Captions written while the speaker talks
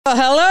Well,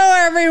 hello,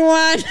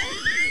 everyone.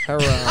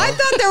 Hello. I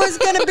thought there was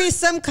going to be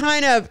some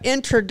kind of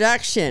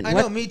introduction. I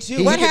know, me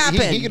too. What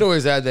happened? He could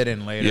always add that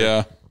in later.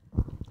 Yeah.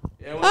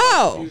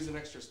 Oh. Use an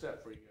extra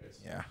step for you guys.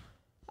 Yeah.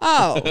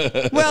 Oh,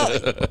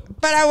 well,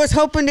 but I was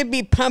hoping to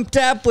be pumped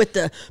up with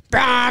the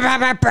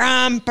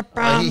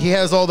He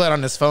has all that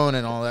on his phone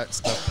and all that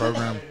stuff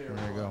programmed.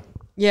 There you go.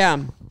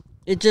 Yeah,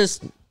 it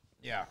just,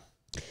 Yeah.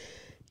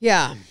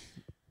 yeah.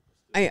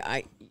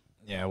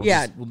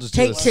 Yeah. We'll just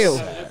take do two.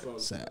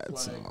 Sad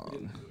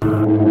song.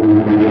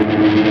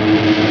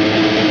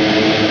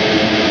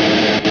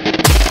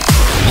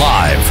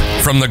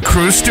 Live from the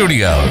Crew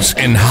Studios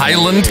in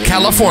Highland,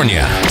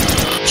 California.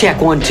 Check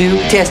 1, 2,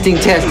 testing.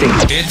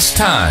 It's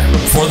time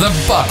for the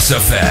Bux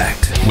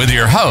Effect with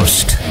your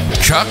host,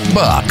 Chuck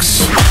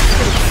Bux.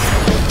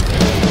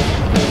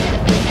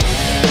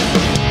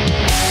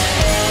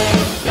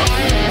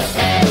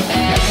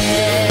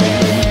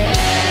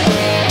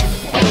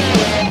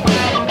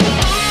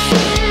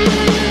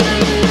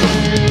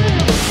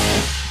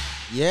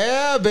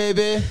 Yeah,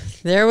 baby.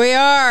 There we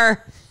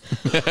are.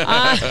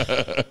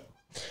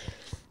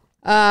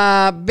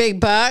 Big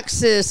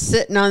Bux is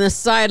sitting on the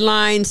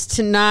sidelines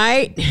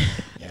tonight.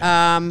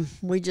 Yeah.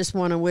 We just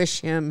want to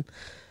wish him,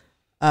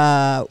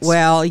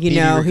 well, you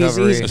know, he's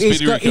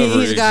got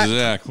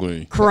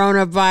exactly.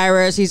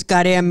 coronavirus, he's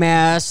got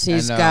MS,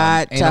 he's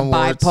got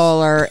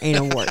bipolar,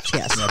 anal warts,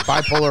 yes. Yeah,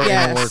 bipolar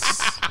anal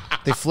warts.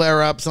 They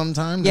flare up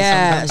sometimes.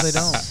 Yes. And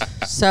sometimes they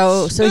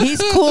don't. So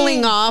he's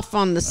cooling off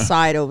on the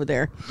side over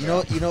there. You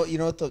know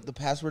what the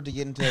password to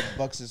get into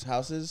Bux's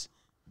house is?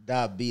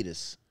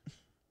 Diabetes.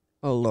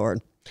 Oh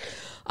Lord.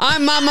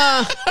 I'm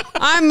Mama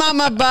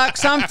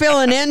Bux. I'm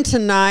filling in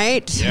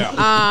tonight.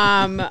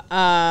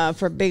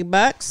 For Big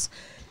Bux.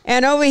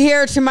 And over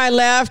here to my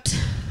left,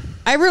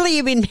 I really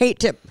even hate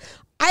to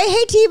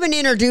even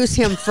introduce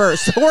him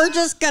first. So we're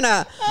just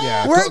gonna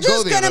move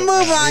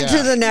on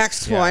to the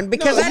next one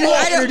because I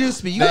don't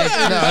introduce me.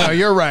 No,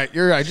 you're right.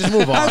 Just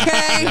move on.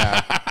 Okay.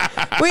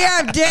 We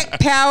have Dick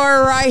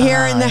Power right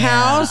here in the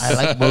house. I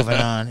like moving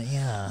on.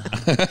 Yeah.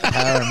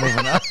 Power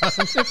moving on.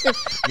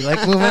 You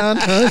like moving on?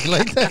 Huh? You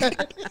like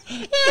that?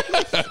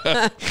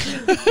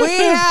 We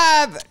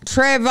have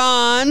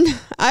Trayvon.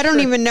 I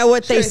don't even know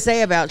what they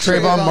say about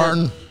Trayvon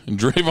Martin.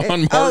 Drayvon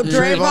Martin. Oh,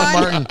 Trayvon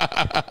Martin.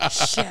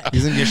 Shit.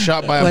 He's going to get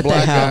shot by a What the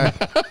black hell?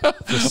 guy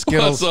for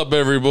skills. What's up,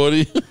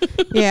 everybody?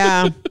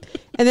 Yeah.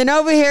 And then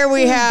over here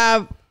we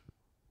have...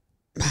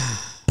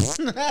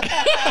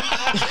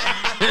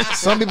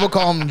 Some people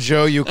call him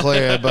Joe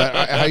Euclid, but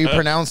how you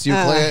pronounce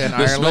Euclid in The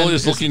Ireland?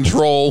 smelliest looking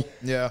troll.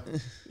 Yeah.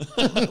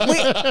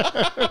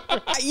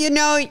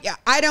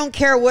 I don't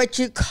care what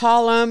you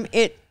call him.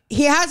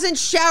 He hasn't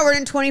showered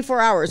in 24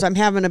 hours. I'm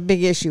having a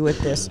big issue with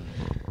this.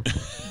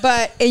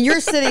 And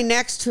you're sitting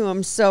next to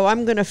him, so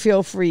I'm going to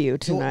feel for you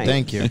tonight.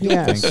 Thank you.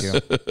 Yes. Thank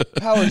you.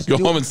 Powers, Go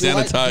home and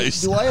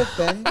sanitize. Do I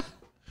offend?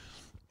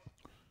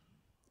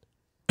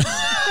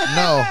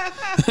 No.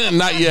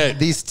 Not yet.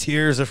 These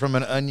tears are from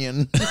an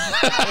onion.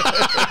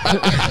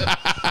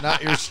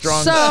 Not your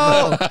strong So,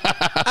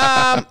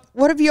 smell.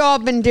 what have you all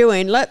been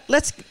doing? I'm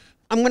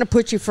going to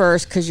put you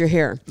first because you're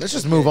here. Let's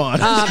just move on.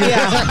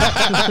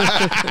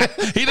 Yeah.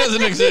 He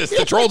doesn't exist.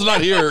 The troll's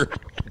not here.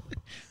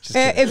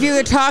 If you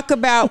could talk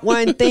about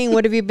one thing,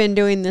 what have you been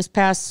doing this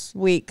past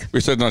week? We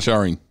said not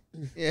showering.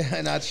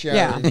 Yeah, not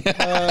showering.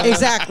 Yeah,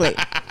 exactly.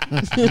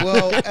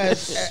 Well,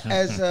 as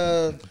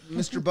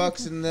Mr.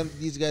 Bux and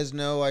these guys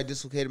know, I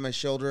dislocated my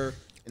shoulder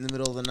in the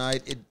middle of the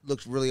night. It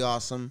looked really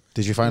awesome.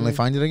 Did you finally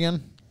find it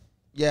again?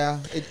 Yeah,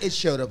 it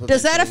showed up.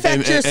 Does that eventually.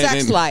 affect your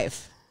sex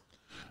life?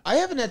 I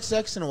haven't had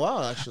sex in a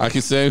while, actually. I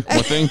can say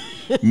one thing.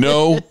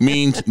 No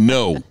means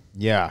no.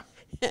 Yeah.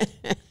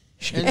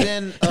 And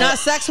then Not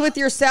sex with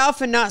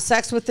yourself and not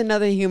sex with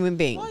another human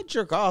being. I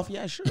jerk off.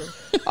 Yeah, sure.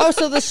 Oh,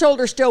 so the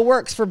shoulder still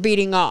works for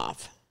beating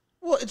off.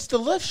 Well, it's the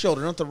left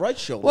shoulder, not the right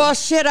shoulder. Well,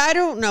 shit, I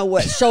don't know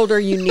what shoulder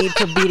you need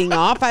for beating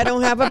off. I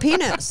don't have a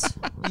penis.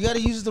 You got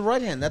to use the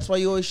right hand. That's why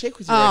you always shake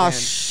with your right Oh, hand.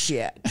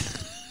 shit.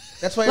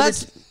 That's why.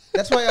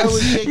 That's why I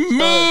always shake.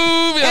 Moving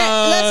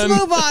on. Let's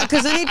move on,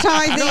 because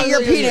anytime I think of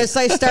your penis,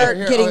 I start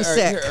getting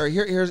sick.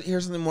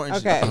 Here's something more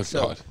interesting. Okay.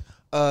 Oh,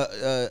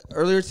 God.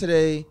 Earlier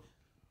today,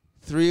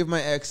 3 of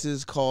my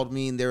exes called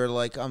me and they were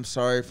like, "I'm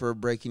sorry for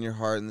breaking your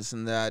heart and this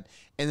and that."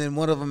 And then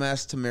one of them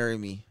asked to marry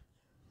me.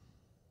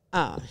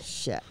 Oh,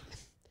 shit.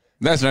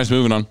 That's nice.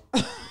 Moving on.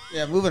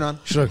 Yeah, moving on.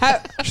 She's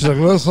like,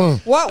 listen.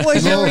 What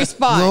was your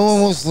response? No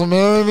one wants to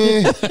marry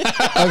me.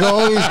 I got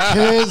all these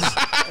kids.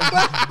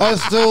 I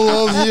still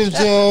love you,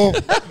 Joe.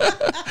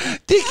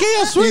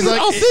 DK, sweet. Like,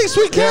 I'll sing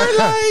Sweet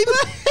Caroline.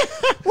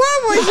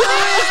 What was your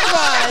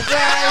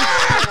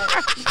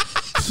response?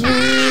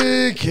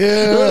 Sweet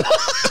Caroline.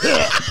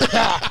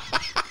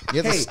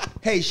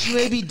 Hey, she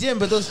may be dim,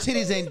 but those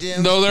titties ain't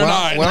dim. No, they're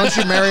not. Why don't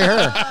you marry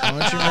her? Why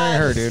don't you marry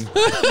her, dude?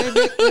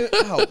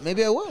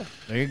 Maybe I will.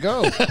 There you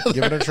go.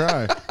 Give it a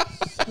try.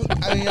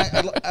 I mean,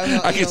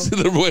 I can see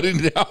the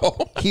wedding now.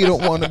 He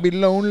don't want to be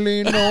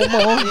lonely no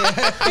more.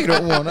 He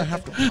don't want to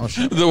have to. Oh,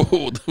 shit.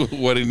 The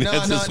wedding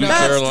dance in Sweet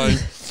Caroline.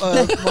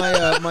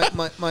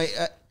 My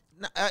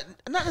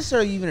not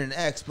necessarily even an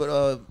ex, but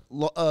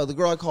the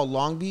girl I call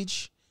Long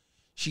Beach,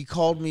 she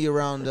called me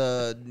around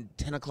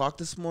 10 o'clock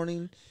this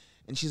morning,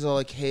 and she's all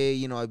like,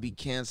 "Hey, I beat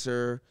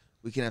cancer.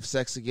 We can have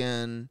sex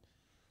again."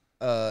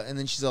 And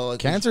then she's all like,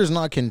 "Cancer's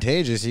not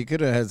contagious. You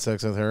could have had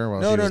sex with her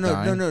while she was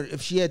dying." No.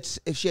 If she had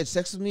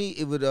sex with me,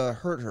 it would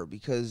hurt her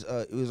because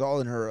it was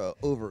all in her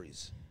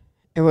ovaries.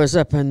 It was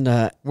up in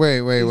the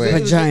wait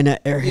vagina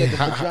area. Yeah, the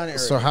vagina area.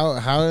 So how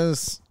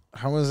is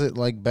it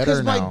like better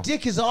Because now? my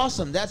dick is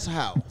awesome. That's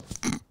how.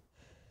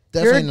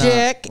 Your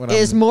dick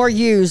is more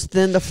used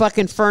than the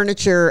fucking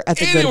furniture at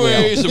the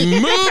Anyways,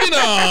 Goodwill. moving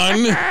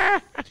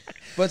on.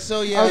 But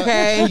so yeah,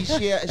 Okay.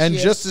 and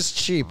just as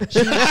cheap. So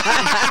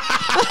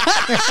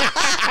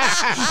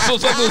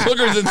it's like those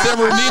hookers in San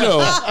Bernardino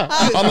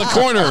on the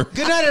corner.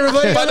 Good night,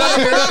 everybody.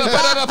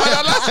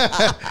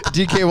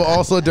 DK will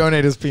also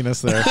donate his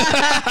penis there.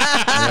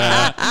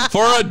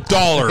 For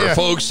 $1,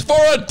 folks. For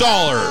 $1.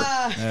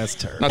 That's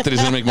terrible. Not that he's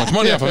gonna make much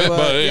money off of it,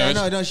 but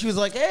anyways. no. She was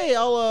like, "Hey,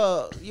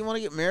 you want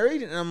to get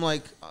married?" And I'm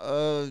like,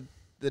 "The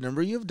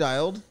number you have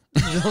dialed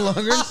is no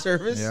longer in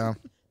service." Yeah.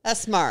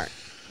 That's smart.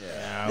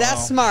 Yeah.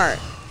 That's smart.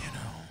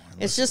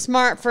 It's just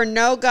smart for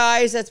no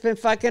guys that's been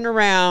fucking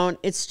around.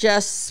 It's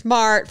just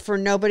smart for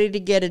nobody to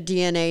get a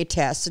DNA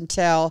test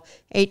until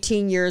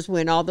 18 years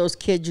when all those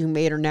kids you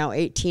made are now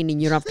 18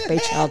 and you don't have to pay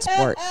child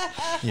support.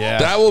 Yeah.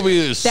 That will be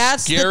the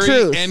That's the scary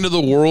truth. end of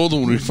the world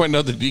when we find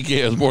out that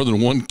DK has more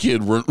than one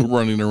kid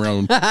running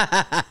around.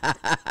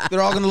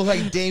 They're all gonna look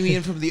like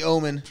Damien from The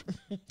Omen.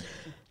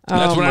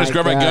 That's when I just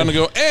grab my God. gun and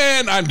go,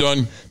 and I'm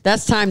done.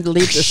 That's time to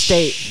leave the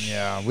state.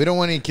 Yeah, we don't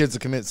want any kids to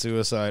commit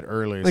suicide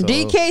early. When so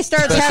DK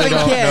starts best having they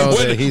don't know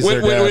kids, that he's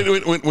their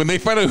dad. When they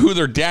find out who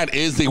their dad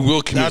is, they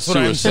will commit That's what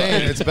suicide. I'm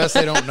saying. It's best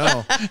they don't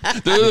know.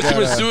 They'll either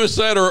commit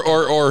suicide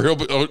or he'll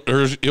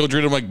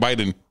treat him like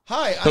Biden.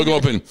 Hi, He'll go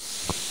up and,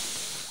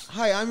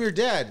 Hi, I'm your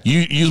dad.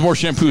 you use more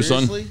shampoo,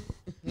 son. Seriously?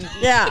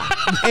 yeah,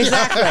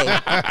 exactly.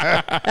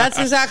 That's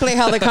exactly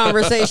how the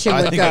conversation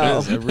would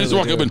go. Just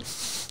walk up and,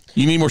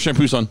 you need more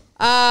shampoo, son.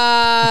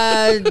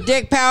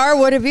 Dick Power,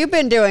 what have you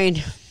been doing?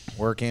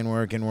 Working.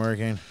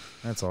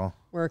 That's all.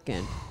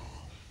 Working.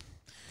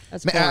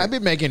 That's Man, I've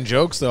been making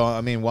jokes though. I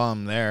mean, while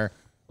I'm there,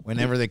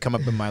 whenever they come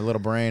up in my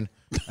little brain,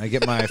 I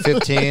get my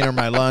 15 or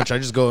my lunch. I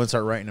just go and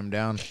start writing them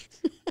down.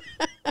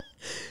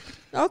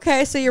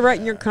 Okay, so you're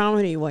writing your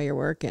comedy while you're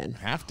working.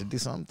 I have to do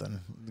something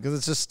because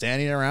it's just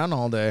standing around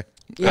all day.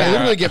 Yeah. I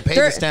literally get paid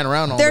to stand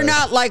around all day. They're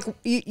not like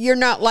you're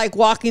not like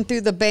walking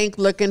through the bank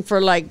looking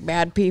for like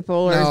bad people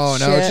or No,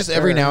 shit, it's just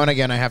every or now and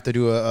again I have to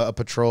do a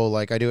patrol.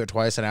 Like I do it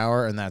twice an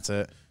hour, and that's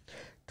it.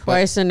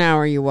 twice an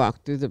hour you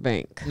walk through the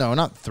bank. No,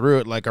 not through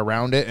it, like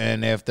around it.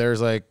 And if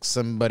there's like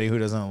somebody who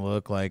doesn't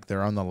look like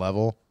they're on the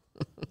level,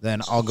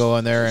 then I'll go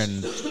in there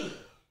and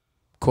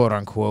quote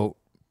unquote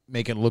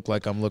make it look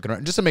like I'm looking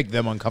around, just to make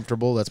them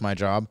uncomfortable. That's my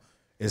job,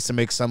 is to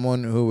make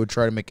someone who would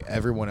try to make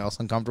everyone else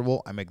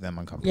uncomfortable, I make them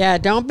uncomfortable. Yeah,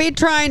 don't be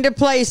trying to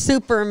play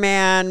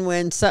Superman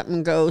when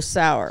something goes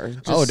sour.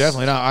 Oh,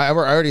 definitely not. I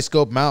already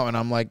scope them out, and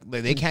I'm like,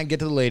 they can't get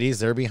to the ladies.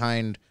 They're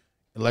behind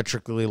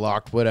electrically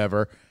locked,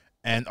 whatever.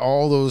 And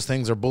all those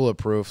things are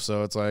bulletproof.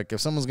 So it's like, if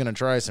someone's going to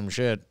try some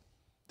shit,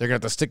 they're going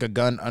to have to stick a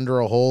gun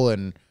under a hole,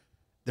 and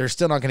they're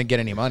still not going to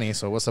get any money.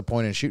 So what's the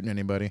point in shooting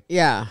anybody?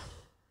 Yeah,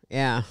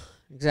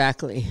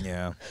 exactly.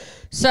 Yeah.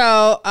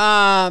 So,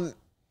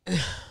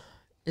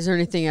 is there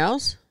anything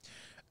else?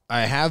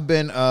 I have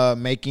been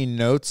making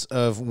notes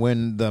of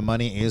when the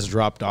money is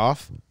dropped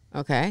off,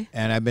 Okay.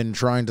 and I've been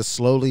trying to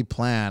slowly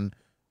plan.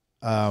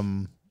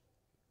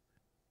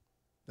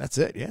 That's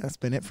it. Yeah, that's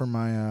been it for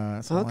my.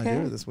 That's all I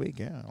do this week.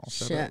 Yeah,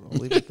 I'll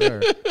leave it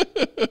there.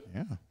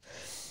 Yeah.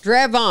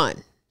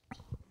 Drevon.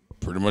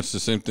 Pretty much the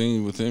same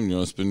thing with him.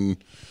 It's been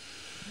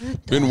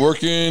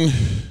working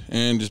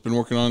and just been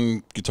working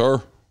on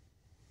guitar.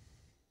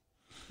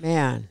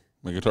 Man.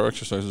 My guitar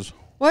exercises.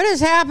 What is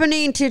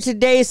happening to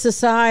today's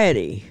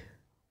society?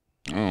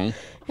 I don't know.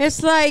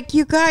 It's like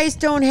you guys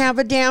don't have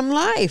a damn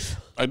life.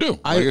 I do.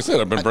 Like I said,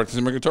 I've been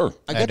practicing my guitar.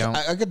 I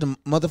got the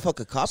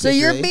motherfucker cop. So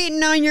you're yesterday.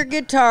 beating on your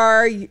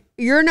guitar.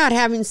 You're not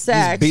having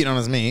sex. He's beating on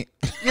his meat.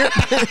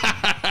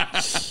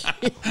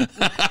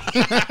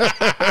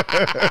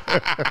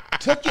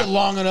 Took you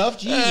long enough.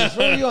 Jesus,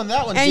 where are you on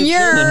that one? and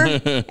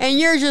dipshit?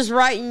 you're just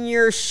writing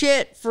your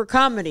shit for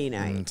comedy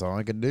night. That's all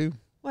I could do.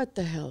 What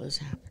the hell is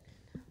happening?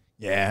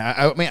 Yeah,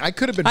 I mean, I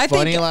could have been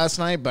funny last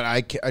night, but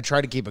I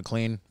tried to keep it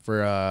clean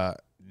for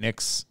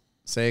Nick's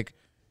sake,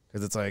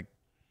 because it's like,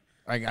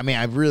 I mean,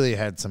 I really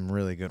had some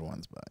really good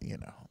ones, but I'm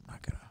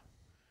not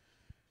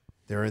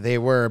gonna. They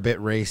were a bit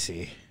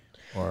racy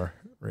or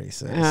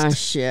racist. Ah,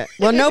 shit.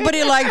 Well,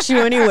 nobody likes you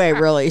anyway,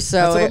 really. So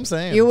That's what I'm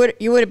saying. You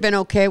would have been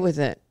okay with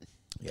it.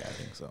 Yeah, I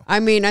think so. I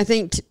mean, I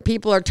think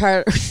people are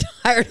tired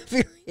of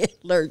your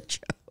Hitler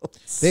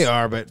jokes. They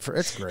are, but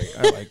it's great.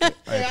 I like it.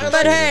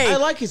 But hey, I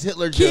like his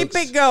Hitler keep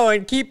jokes.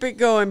 it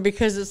going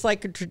because it's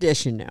like a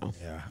tradition now.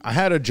 Yeah, I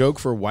had a joke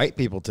for white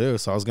people too,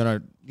 so I was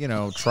gonna,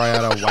 try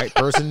out a white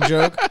person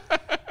joke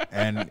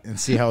and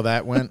see how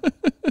that went.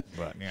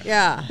 But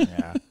yeah.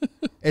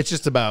 It's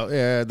just about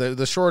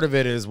the short of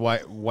it is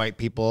white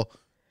people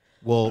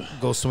will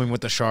go swimming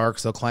with the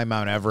sharks. They'll climb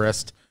Mount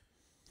Everest.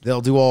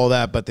 They'll do all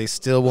that, but they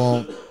still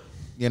won't,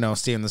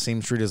 stay in the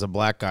same street as a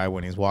black guy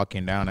when he's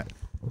walking down it.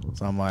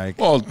 So I'm like,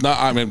 well, no,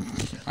 I mean,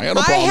 I got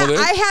no problem with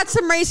it. I had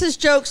some racist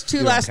jokes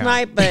too last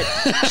night, but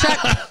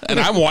Chuck and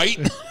I'm white.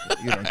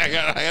 I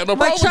got no problem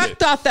but Chuck with it.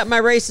 thought that my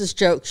racist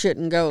joke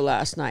shouldn't go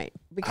last night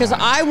because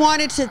I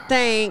wanted to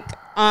thank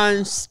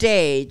on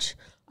stage.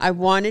 I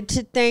wanted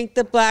to thank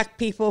the black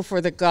people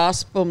for the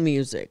gospel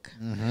music.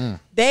 Mm-hmm.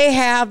 They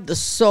have the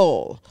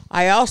soul.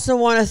 I also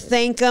want to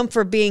thank them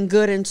for being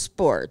good in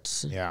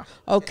sports. Yeah.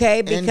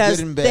 Okay,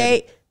 because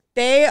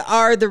they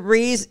are the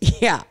reason.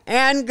 Yeah,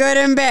 and good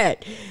in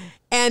bed,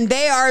 and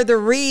they are the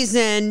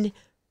reason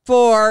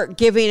for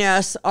giving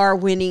us our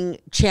winning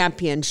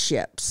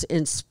championships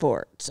in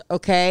sports.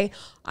 Okay,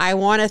 I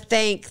want to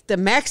thank the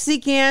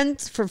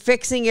Mexicans for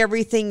fixing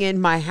everything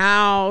in my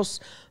house.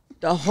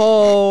 The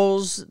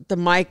holes, the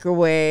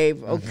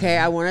microwave. Okay,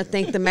 I want to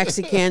thank the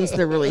Mexicans.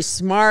 They're really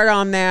smart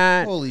on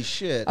that. Holy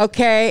shit.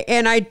 Okay,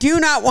 and I do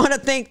not want to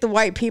thank the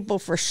white people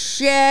for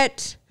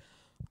shit.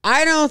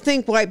 I don't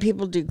think white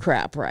people do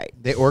crap right.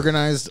 They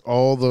organized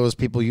all those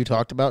people you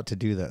talked about to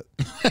do that.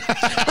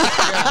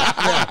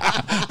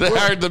 They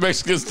hired the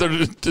Mexicans to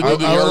do the I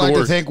would hard like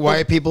work. to thank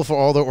white people for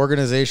all their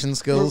organization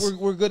skills.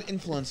 We're good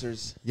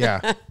influencers.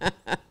 Yeah.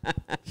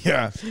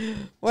 Yeah.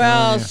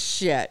 Well,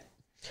 shit.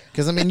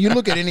 Because, I mean, you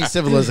look at any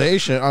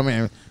civilization. I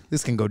mean,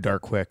 this can go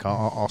dark quick.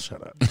 I'll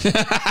shut up.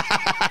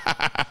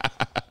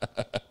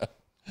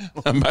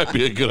 That might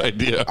be a good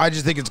idea. I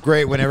just think it's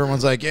great when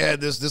everyone's like, yeah,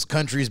 this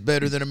country's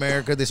better than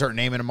America. They start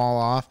naming them all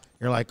off.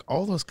 You're like,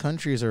 all those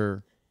countries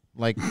are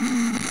like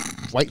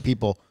white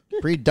people,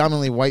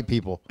 predominantly white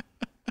people.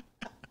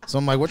 So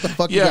I'm like, what the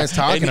fuck are you guys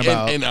talking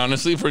about? And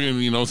honestly, for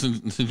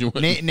since you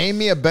went, name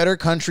me a better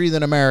country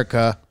than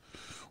America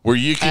where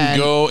you can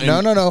go. And,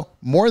 no,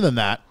 more than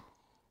that.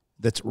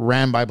 That's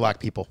ran by black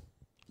people.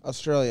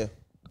 Australia.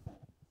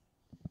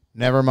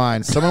 Never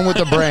mind. Someone with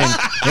the brain.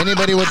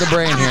 Anybody with the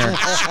brain here?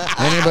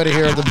 Anybody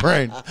here with the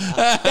brain?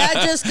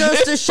 That just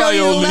goes to show I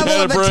you the only level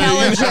had of a brain.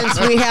 intelligence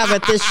we have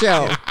at this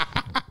show.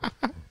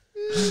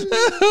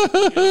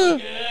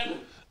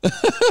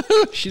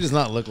 She does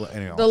not look like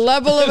anyone. The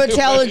level of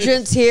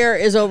intelligence here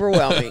is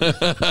overwhelming.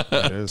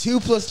 2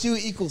 + 2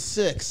 =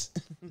 6.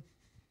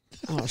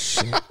 Oh,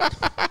 shit.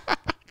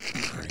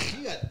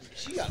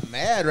 She got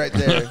mad right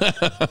there.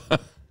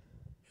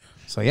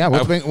 So, yeah,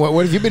 what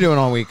have you been doing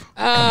all week?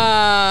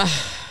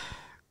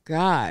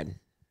 God.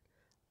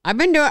 I've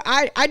been doing,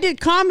 I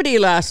did comedy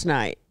last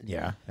night.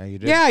 Yeah, you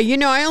did. Yeah,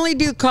 I only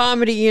do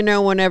comedy,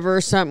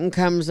 whenever something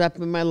comes up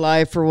in my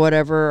life or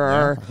whatever.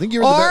 Or I think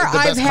you were the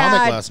best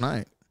comic last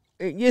night.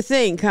 You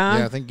think, huh?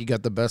 Yeah, I think you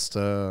got the best,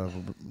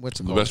 what's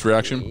it called? the best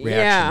reaction?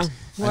 Yeah. Reactions.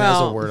 That's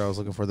Well, the word I was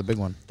looking for, the big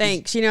one.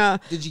 thanks. Did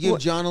you give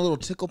John a little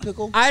tickle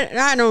pickle?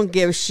 I don't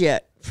give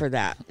shit for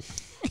that.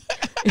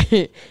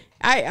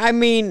 I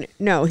mean,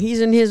 no,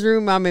 he's in his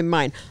room, I'm in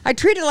mine. I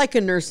treat it like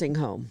a nursing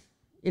home.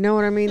 You know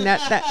what I mean?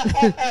 That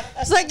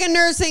it's like a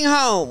nursing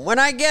home. When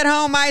I get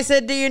home, I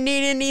said, "Do you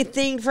need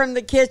anything from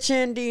the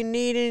kitchen? Do you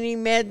need any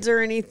meds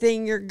or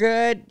anything? You're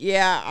good?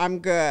 Yeah, I'm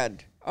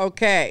good.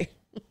 Okay."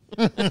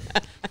 Okay.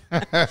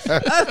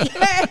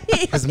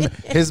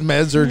 His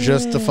meds are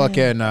just the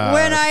fucking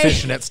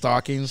fishnet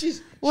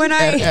stockings.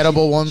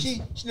 Edible ones.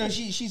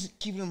 She's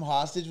keeping him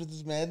hostage with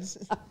his meds.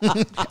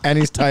 And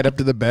he's tied up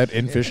to the bed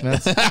in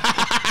fishnets.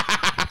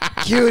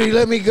 Cutie,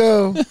 let me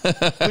go.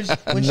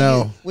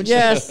 When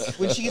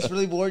she gets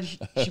really bored,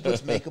 she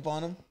puts makeup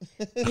on him.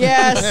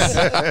 Yes.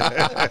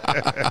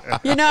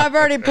 I've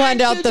already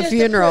planned out the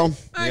funeral.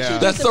 Yeah.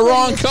 That's the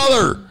wrong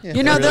color.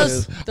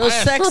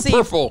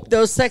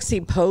 Those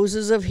sexy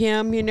poses of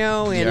him, in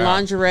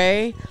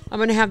lingerie. I'm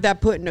gonna have that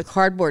put in a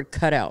cardboard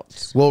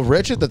cutout. Well,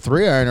 Rich at the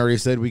 3 Iron already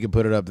said we could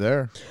put it up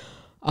there.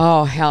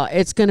 Oh hell,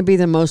 it's gonna be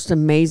the most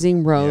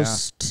amazing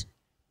roast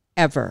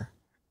ever.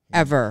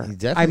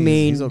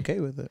 He's okay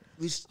with it.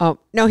 Oh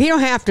no, he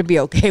don't have to be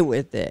okay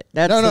with it.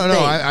 That's No.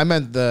 thing. I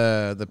meant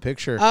the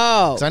picture.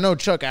 Oh, 'cause I know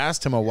Chuck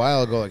asked him a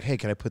while ago, like, "Hey,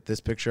 can I put this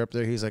picture up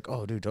there?" He's like,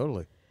 "Oh, dude,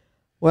 totally."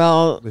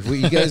 well, If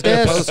you guys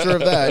get a poster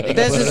of that, you can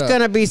this put it is up.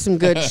 gonna be some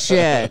good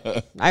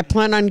shit. I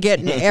plan on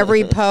getting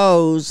every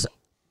pose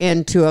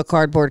into a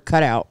cardboard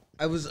cutout.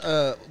 I was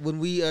when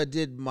we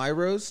did my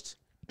roast.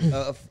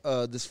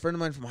 This friend of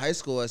mine from high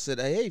school, I said,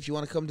 "Hey, if you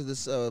want to come to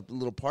this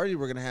little party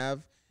we're gonna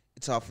have,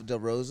 it's off of Del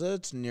Rosa.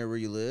 It's near where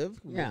you live.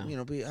 Yeah,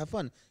 have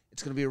fun.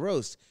 It's gonna be a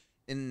roast."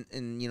 And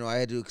I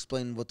had to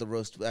explain what the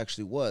roast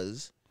actually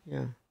was.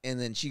 Yeah. And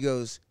then she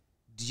goes,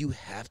 "Do you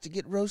have to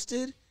get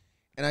roasted?"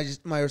 And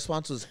my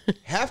response was,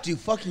 "Have to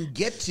fucking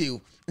get to."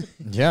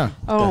 Yeah.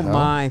 Oh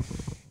my.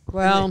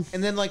 Well.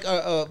 And then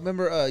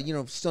remember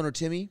Stoner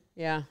Timmy?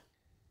 Yeah.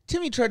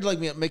 Timmy tried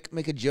to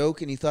make a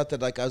joke, and he thought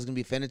that I was gonna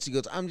be offended. So he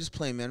goes, "I'm just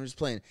playing, man. I'm just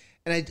playing."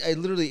 And I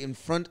literally in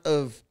front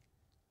of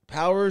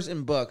Powers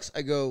and Bux,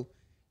 I go,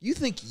 "You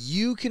think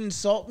you can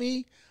insult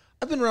me?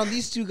 I've been around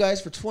these two guys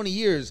for 20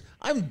 years.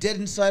 I'm dead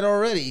inside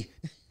already."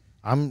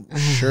 I'm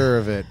sure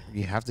of it.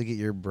 You have to get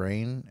your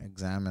brain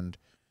examined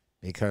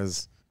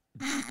because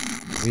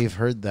we've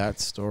heard that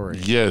story.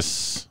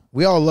 Yes.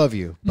 We all love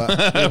you, but We've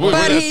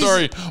heard that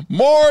story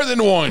more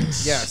than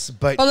once. yes,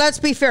 but Well, let's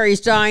be fair.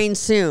 He's dying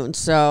soon,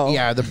 so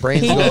yeah, the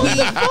brain's going.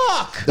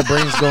 The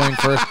brain's going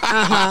first.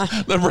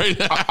 The brain.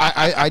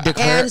 I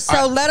declare. And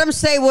so let him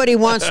say what he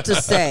wants to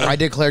say. I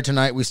declare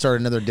tonight we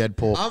start another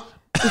Deadpool.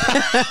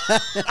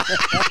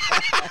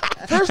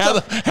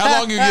 How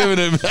long you giving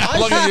him? How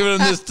long you giving him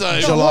this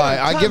time? July.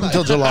 I give him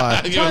till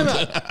July. I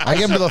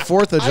give him to the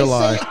 4th of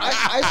July.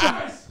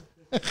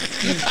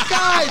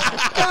 Guys!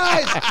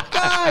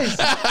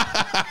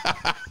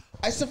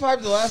 I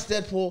survived the last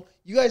Deadpool.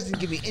 You guys didn't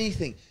give me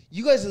anything.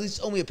 You guys at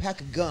least owe me a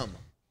pack of gum.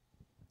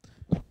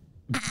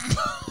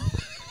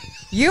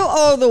 You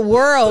owe the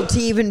world to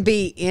even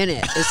be in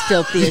it, as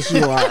filthy as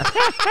you are.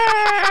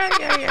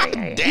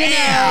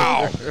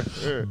 Damn!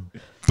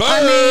 Burn,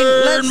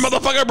 I mean,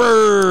 motherfucker,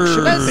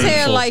 burn! Let's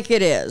say it like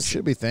it is.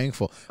 Should be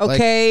thankful.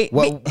 Okay,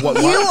 Like, what,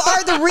 you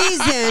are the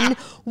reason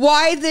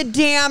why the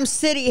damn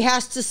city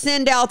has to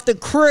send out the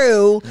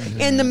crew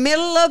in the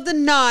middle of the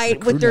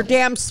night with their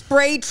damn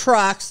spray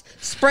trucks,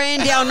 spraying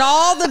down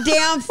all the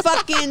damn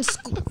fucking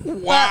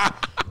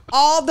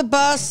all the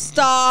bus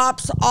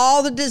stops,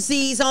 all the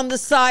disease on the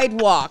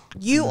sidewalk.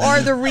 You are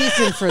the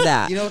reason for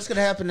that. You know what's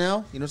gonna happen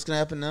now?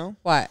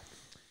 What?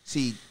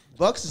 See,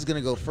 Bux is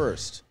gonna go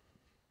first,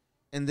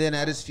 and then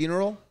at his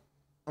funeral,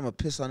 I'm gonna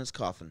piss on his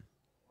coffin.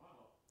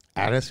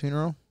 At his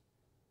funeral?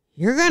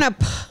 You're going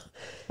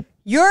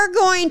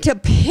to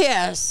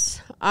piss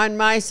on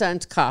my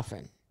son's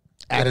coffin.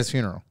 At his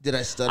funeral. Did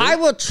I stutter? I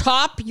will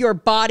chop your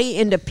body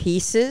into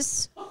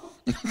pieces.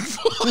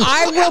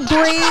 I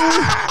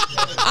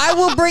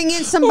will bring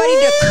in somebody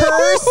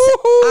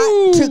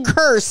to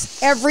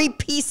curse every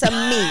piece of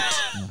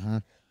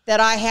meat that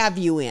I have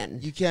you in.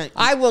 You can't.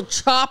 I will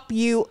chop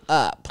you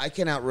up. I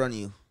can outrun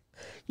you.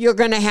 You're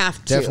going to have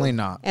to. Definitely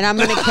not. And I'm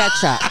going to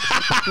catch up.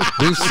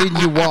 We've seen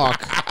you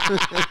walk.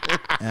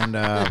 And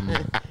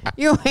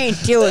You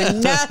ain't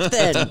doing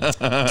nothing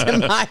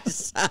to my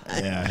son.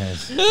 yeah,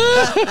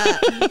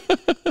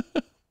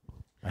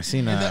 I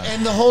seen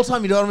And the whole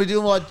time, you know what I'm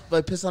doing while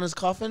I piss on his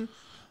coffin?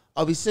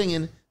 I'll be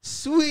singing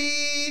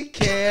 "Sweet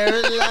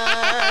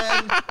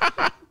Caroline."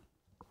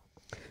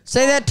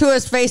 Say that to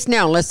his face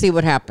now. Let's see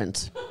what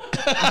happens.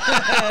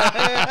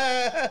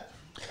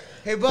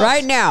 Hey, Bux.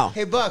 Right now.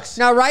 Hey, Bux.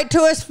 Now, right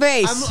to his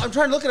face. I'm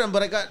trying to look at him,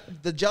 but I got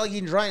the Jolly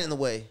Green Giant in the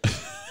way.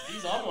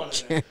 He's on one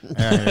today.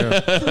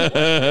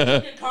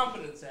 Where's your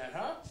confidence at,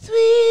 huh?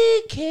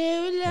 Sweet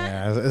Caroline.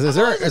 Yeah.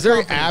 Is there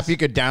an app you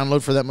could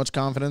download for that much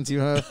confidence you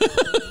have?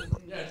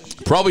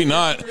 Probably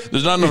not.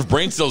 There's not enough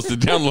brain cells to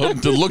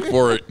download to look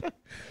for it.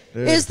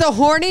 Is the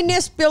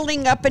horniness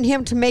building up in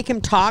him to make him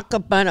talk a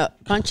bunch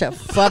of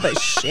fubba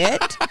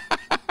shit?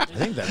 I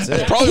think that's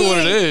it. Probably what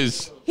it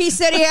is. He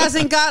said he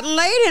hasn't gotten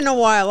laid in a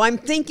while. I'm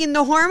thinking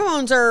the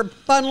hormones are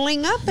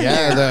bundling up in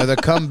there. Yeah, the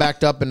cum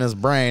backed up in his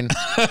brain,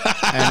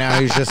 and now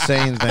he's just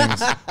saying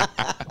things.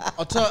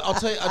 I'll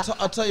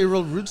tell you a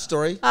real rude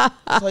story. I'll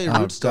tell you a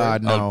rude story.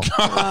 God, no.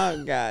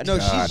 Oh, God. No,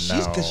 God,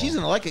 she's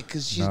gonna like it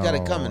because she's got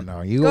it coming.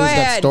 No, you Go always got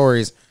ahead.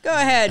 stories. Go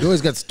ahead. You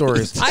always got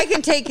stories. I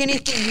can take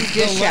anything you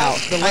dish out.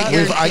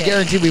 I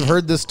guarantee we've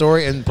heard this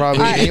story, and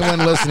probably anyone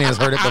listening has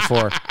heard it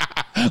before.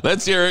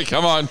 Let's hear it.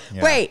 Come on.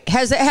 Yeah. Wait,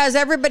 has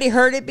everybody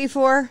heard it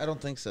before? I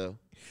don't think so.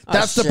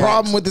 That's the shit.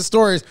 problem with the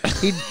stories.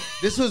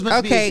 This was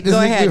meant Okay, to be.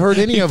 go We've ahead. heard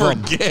any of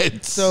them.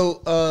 Forgets.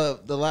 So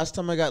the last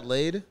time I got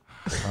laid,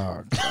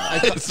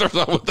 It starts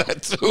out with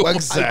that too.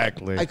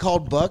 Exactly. I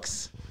called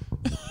Bux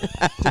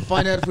to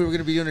find out if we were going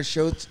to be doing a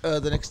show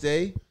the next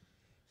day,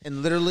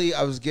 and literally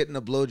I was getting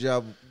a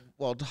blowjob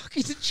while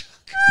talking to Chuck.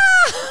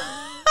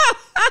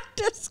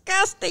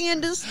 Disgusting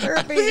and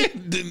disturbing. I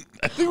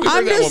think we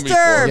I'm heard that one before.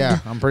 disturbed. Yeah,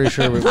 I'm pretty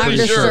sure we've I'm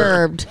Pretty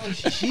sure. disturbed.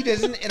 She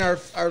doesn't, and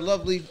our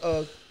lovely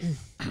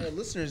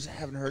listeners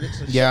haven't heard it.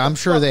 So Yeah, I'm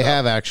sure they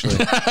have actually.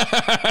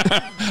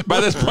 By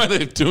this point,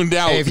 they've tuned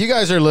out. Hey, if you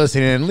guys are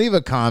listening, leave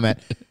a comment.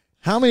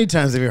 How many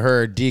times have you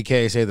heard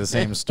DK say the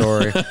same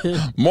story?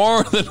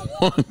 More than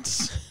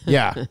once.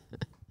 Yeah.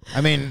 I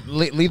mean,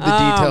 leave the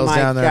details my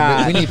down there.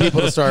 God. We need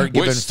people to start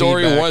giving Which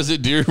story feedback. was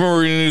it? Do you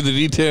remember any of the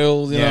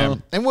details? You Yeah.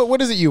 know? And what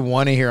is it you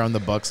want to hear on the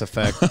Bux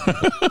Effect?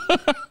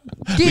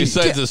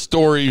 Besides a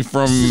story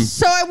from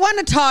So I want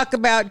to talk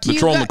about the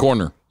troll in the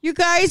corner. You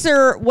guys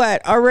are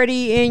what?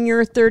 Already in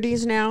your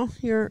 30s now?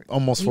 You're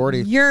Almost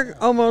 40. You're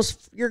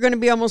going to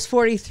be almost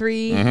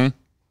 43. Mm-hmm.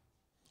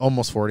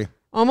 Almost 40.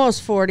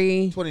 Almost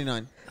 40.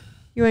 29.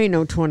 You ain't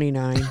no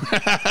 29.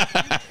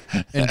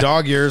 In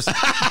dog years.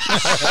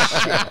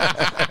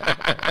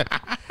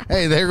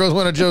 Hey, there goes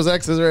one of Joe's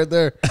exes right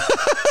there.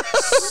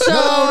 So No,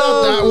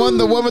 not that one.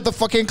 The one with the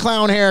fucking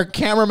clown hair.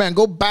 Cameraman,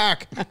 go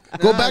back.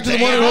 Go back to the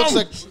one who looks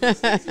like...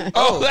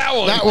 Oh, that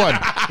one. That one.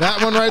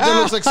 That one right there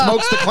looks like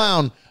Smokes the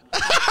Clown.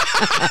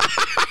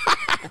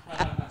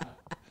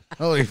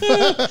 Holy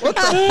fuck. What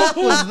the fuck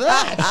was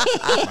that?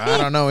 I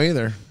don't know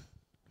either.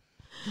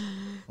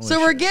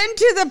 we're getting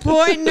to the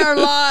point in our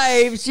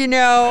lives,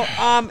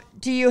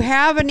 do you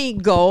have any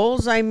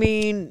goals? I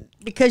mean,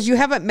 because you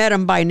haven't met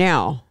him by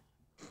now.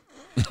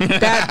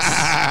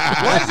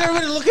 That's Why is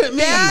everybody looking at me?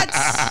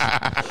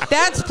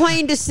 that's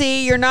plain to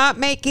see. You're not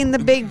making the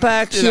big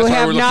bucks. Yeah, You that's why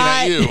have we're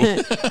not. looking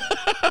at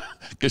you.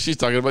 Because she's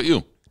talking about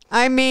you.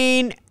 I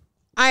mean,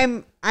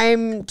 I'm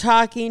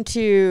talking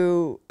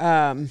to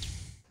the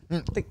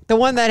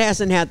one that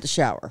hasn't had the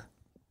shower.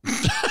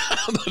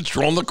 The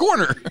troll in the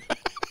corner.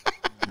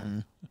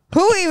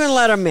 Who even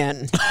let him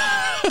in?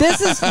 This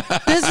is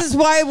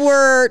why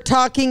we're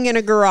talking in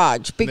a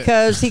garage,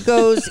 because he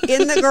goes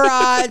in the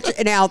garage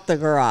and out the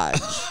garage.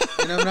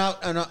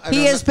 And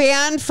He is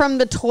banned from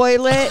the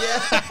toilet.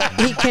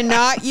 He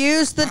cannot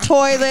use the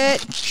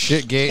toilet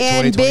Shitgate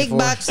in 2024. Big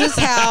Bucks'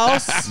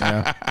 house.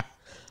 Yeah.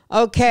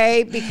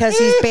 Okay, because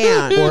he's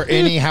banned. Or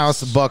any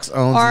house Bucks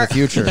owns in the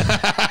future.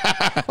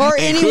 Or Including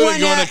anyone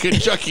going that, to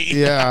Kentucky.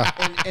 Yeah.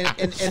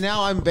 and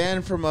now I'm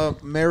banned from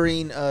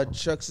marrying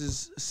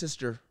Chuck's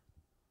sister.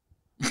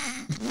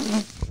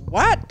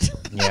 what?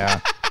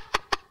 Yeah.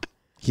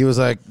 He was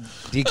like,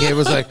 DK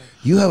was like,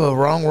 you have a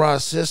wrong raw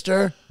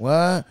sister?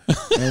 What?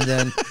 And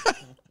then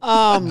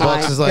Oh my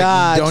Bux is like,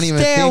 God! don't even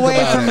Stay think away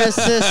about from it. his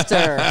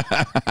sister.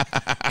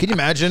 Can you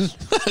imagine?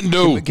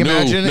 No, Can you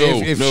imagine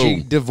no, if no.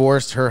 she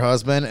divorced her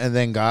husband and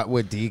then got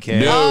with DK?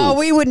 No. Oh,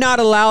 we would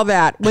not allow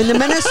that. When the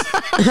minister,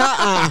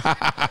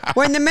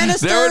 when the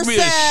minister There would be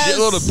says, a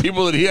shitload of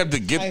people that he had to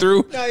get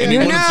through, and he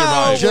No. wouldn't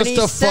survive. When Just he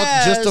to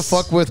says-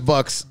 fuck with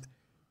Bucks.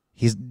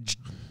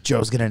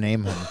 Joe's gonna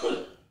name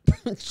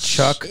him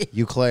Chuck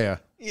Euclea.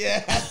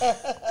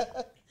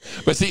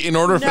 But see, in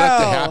order for that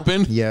to No.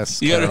 happen,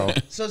 Yes, you Carol.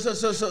 gotta, So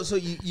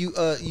you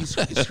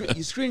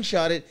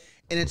screenshot it,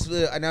 and it's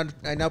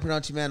I now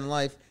pronounce you man and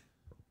wife.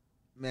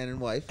 man in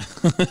life.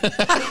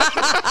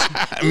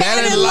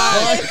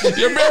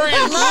 You're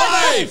marrying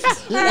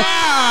life.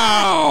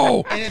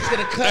 Wow. And it's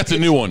gonna cut. That's a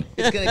new one.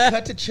 It's gonna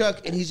cut to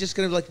Chuck, and he's just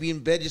gonna like be in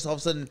bed. Just all of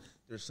a sudden,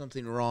 there's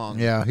something wrong.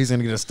 Yeah, he's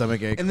gonna get a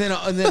stomach ache. And then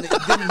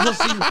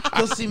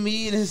he'll see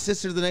me and his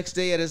sister the next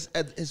day at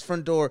his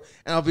front door,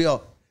 and I'll be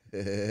all.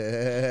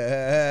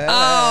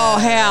 Oh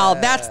hell,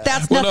 that's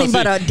Well, nothing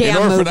no, but a see, damn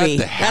in order for movie.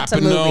 that to That's a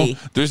happen, movie.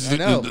 though,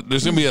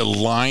 there's gonna be a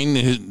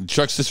line.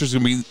 Chuck's sister's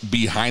gonna be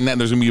behind that.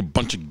 And there's gonna be a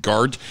bunch of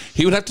guards.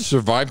 He would have to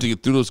survive to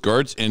get through those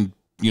guards, and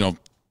we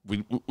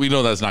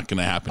know that's not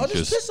gonna happen. I'll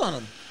just piss on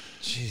him.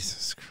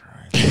 Jesus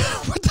Christ.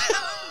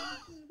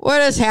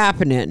 What is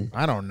happening?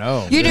 I don't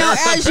know. You know,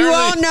 as you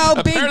all know,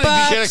 Big apparently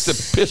DK likes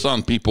Bucks. to piss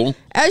on people.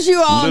 As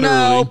you all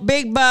know, Literally.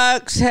 Big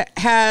Bucks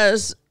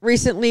has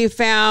recently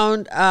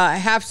found a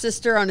half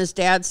sister on his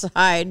dad's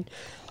side.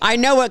 I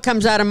know what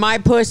comes out of my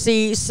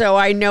pussy, so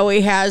I know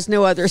he has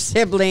no other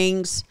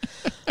siblings.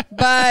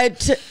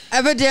 But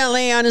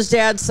evidently on his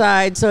dad's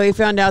side, so he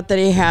found out that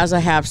he has a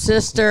half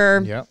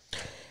sister. Yep.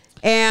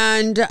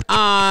 And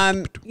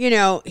and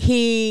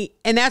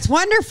that's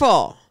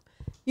wonderful.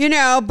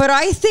 But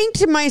I think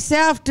to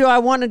myself, do I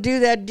want to do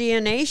that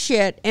DNA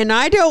shit? And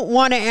I don't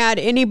want to add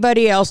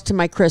anybody else to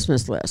my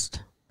Christmas list.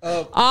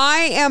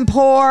 I am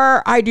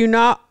poor. I do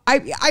not.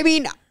 I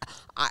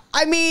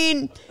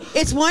mean,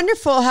 it's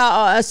wonderful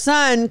how a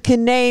son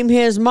can name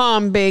his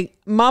mom Big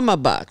Mama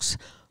Bux.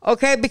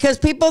 Okay, because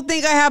people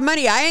think I have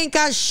money. I ain't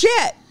got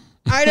shit.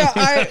 I don't.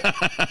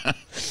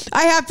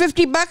 I have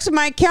 $50 in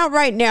my account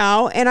right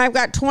now, and I've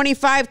got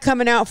 25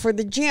 coming out for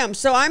the gym.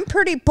 So I'm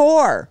pretty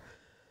poor.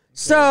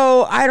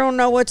 So I don't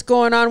know what's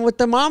going on with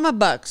the Mama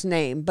Bux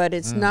name, but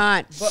it's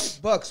not.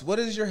 Bucks, what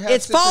is your half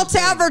It's false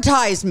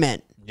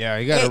advertisement. Yeah,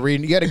 you gotta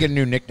You gotta get a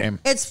new nickname.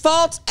 It's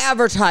false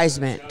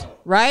advertisement,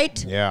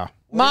 right? Yeah.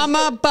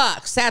 Mama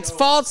Bux. That's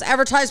false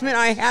advertisement.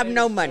 I have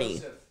no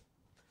money.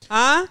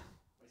 Huh?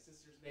 My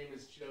sister's name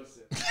is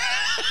Joseph.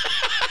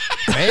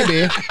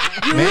 Maybe.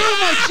 You ruined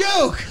my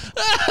joke.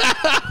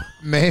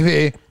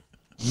 Maybe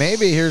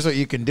here's what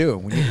you can do.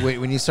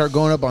 When you start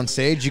going up on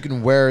stage, you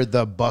can wear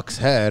the Buck's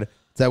head.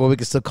 That way we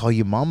can still call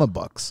you Mama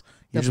Bux.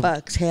 The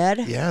Buck's head?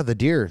 Yeah, the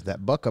deer,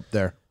 that buck up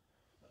there.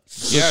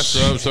 Yeah,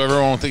 so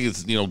everyone will think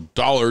it's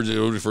dollars. It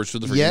refers to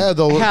the freaking Yeah,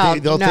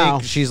 they'll no.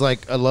 think she's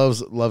like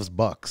loves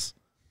bucks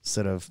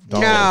instead of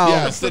dollars. No.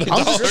 Yeah, instead of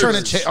I'm just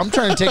dollars.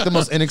 trying to take the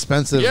most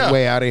inexpensive Yeah.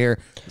 way out of here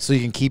so you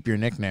can keep your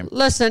nickname.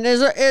 Listen,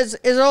 as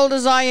old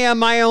as I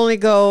am, I only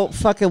go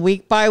fucking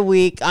week by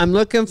week. I'm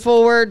looking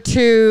forward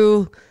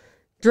to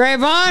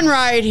Drayvon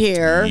right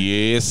here.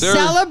 Yes, sir.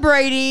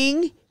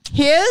 Celebrating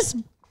his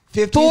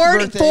 50th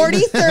birthday.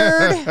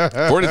 43rd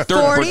 43rd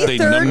birthday.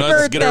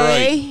 Numbnuts, get it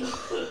right.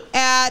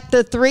 at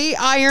the Three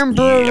Iron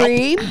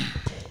Brewery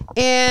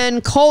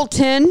in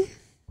Colton.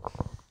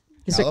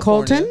 Is it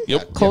Colton?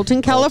 Yep.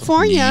 Colton,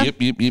 California. Yep.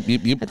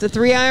 At the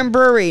Three Iron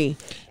Brewery.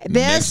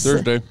 Next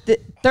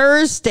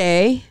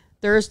Thursday.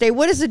 Thursday.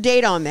 What is the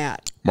date on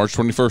that? March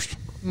 21st.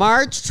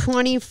 March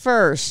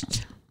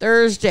 21st.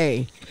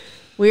 Thursday.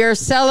 We are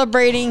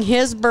celebrating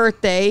his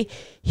birthday.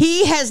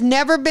 He has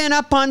never been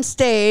up on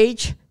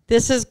stage.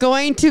 This is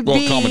going to be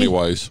Well,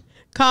 comedy-wise.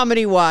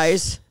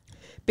 comedy-wise,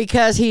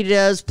 because he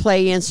does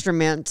play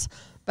instruments.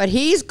 but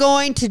he's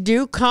going to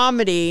do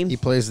comedy. He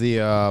plays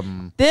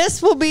the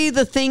This will be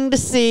the thing to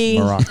see.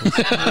 Moroccan.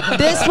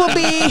 This will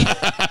be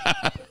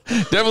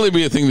Definitely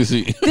be a thing to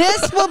see.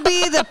 this will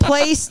be the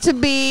place to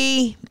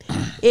be.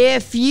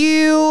 If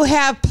you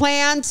have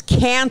plans,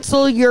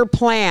 cancel your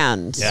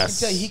plans. I can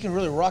tell you, he can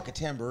really rock a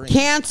tambourine.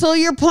 Cancel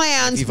your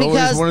plans You've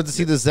always because wanted to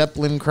see the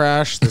Zeppelin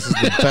crash. This is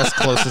the best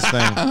closest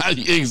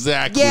thing.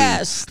 Exactly.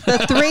 yes, the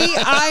 3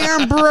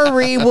 Iron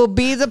Brewery will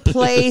be the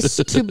place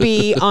to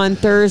be on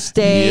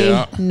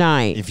Thursday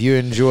night. If you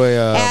enjoy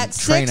At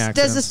train 6, accidents.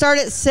 does it start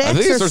at 6 I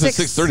think or it starts at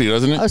 6:30,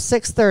 doesn't it? Oh,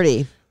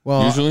 6:30.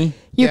 Well, Usually.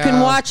 You can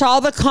Yeah. watch all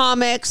the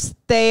comics.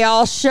 They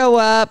all show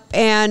up,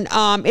 and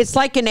it's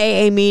like an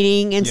AA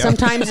meeting, and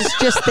sometimes it's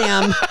just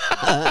them.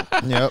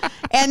 Yep.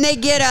 And they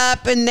get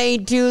up and they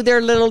do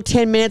their little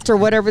 10 minutes or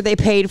whatever they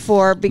paid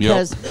for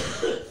because.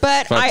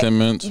 But 5-10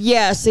 minutes.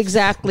 Yes,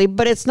 exactly.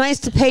 But it's nice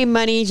to pay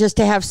money just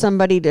to have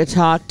somebody to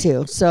talk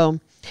to. So.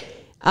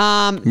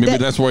 Maybe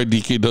that's why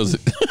DK does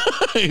it.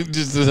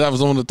 Just to have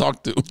someone to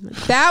talk to.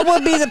 That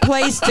would be the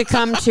place to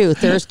come to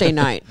Thursday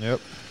night. Yep.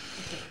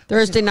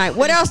 Thursday night.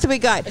 What else do we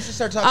got? I just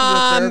start talking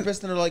to a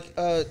therapist, and they're like,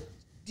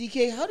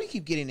 DK, how do you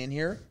keep getting in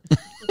here?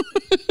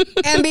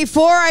 And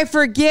before I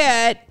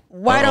forget,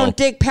 why Uh-oh. don't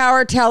Dick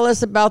Power tell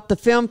us about the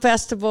film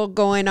festival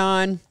going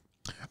on?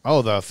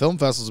 Oh, the film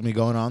festival's going to be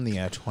going on the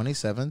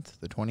 27th,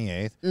 the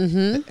 28th,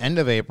 the end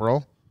of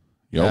April.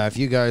 Yep. If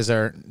you guys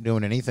aren't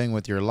doing anything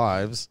with your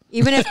lives,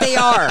 Even if they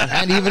are.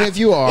 and even if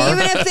you are,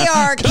 Even if they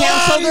are,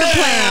 cancel their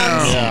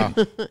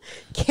plans. yeah,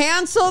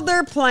 Cancel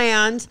their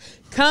plans.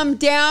 Come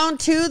down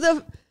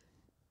to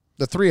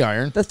the 3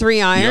 Iron. the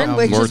 3 Iron, Yeah,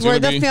 which where is it's where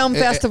gonna the be. film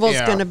festival is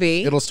Yeah. going to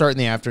be. It'll start in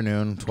the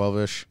afternoon,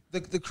 12ish.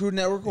 The Crew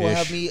Network will Ish.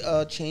 have me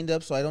chained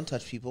up so I don't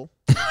touch people.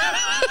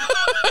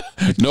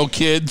 No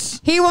kids.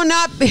 He will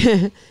not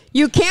be.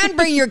 You can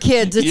bring your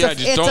kids. It's Yeah, a,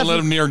 just it's don't a, let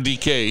them near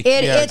DK.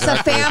 it's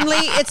a family.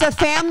 It's a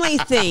family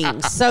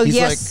thing. So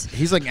yes,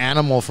 He's like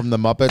Animal from the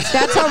Muppets.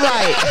 that's all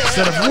right.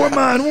 Instead of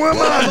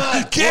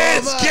woman,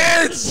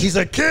 kids. he's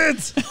like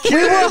kids. We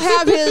will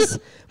have his.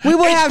 We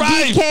will have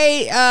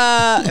H5.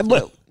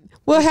 DK.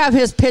 We'll have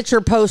his picture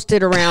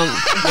posted around.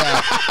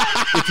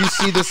 If you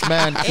see this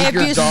man, keep If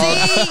your you dog.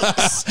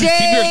 stay,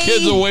 Keep your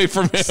kids away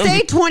from him.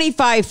 Stay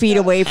 25 feet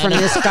away from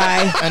this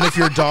guy. And if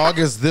your dog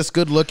is this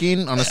good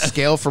looking on a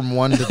scale from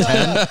 1 to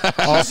 10,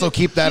 also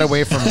keep that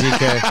away from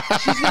DK.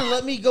 She's going to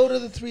let me go to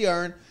the 3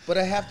 Iron, but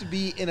I have to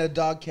be in a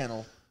dog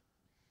kennel.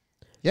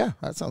 Yeah,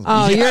 that sounds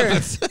Oh, good.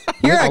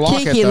 you're have a to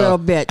lock it, kinky though. little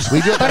bitch. We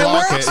do have But to it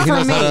lock works it. He for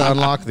knows how to me.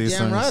 unlock these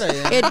Damn things. right I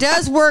am. It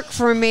does work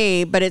for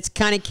me, but it's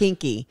kind of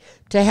kinky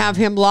to have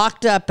him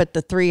locked up at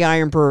the 3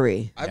 Iron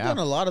Brewery. I've done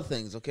a lot of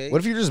things, okay? What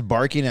if you're just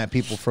barking at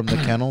people from the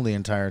kennel the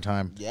entire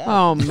time? Yeah.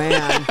 Oh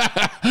man,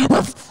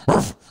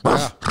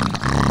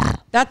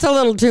 that's a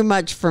little too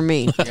much for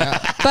me.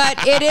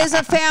 But it is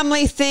a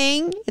family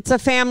thing. It's a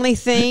family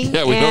thing,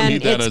 Yeah, we don't and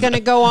need that it's as- going to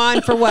go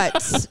on for what?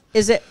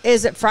 Is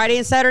it Friday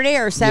and Saturday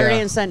or Saturday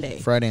Yeah. and Sunday?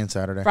 Friday and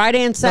Saturday.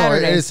 Friday and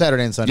Saturday. No, it is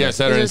Saturday and Sunday. Yeah,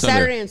 Saturday and Is it Sunday.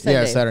 Saturday and Sunday?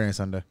 Yeah, Saturday and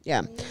Sunday.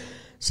 Yeah.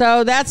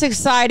 So that's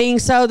exciting.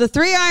 So the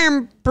 3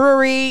 Iron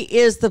Brewery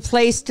is the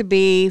place to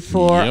be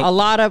for Yep. a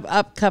lot of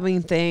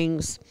upcoming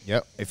things.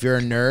 Yep. If you're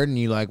a nerd and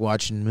you like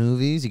watching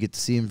movies, you get to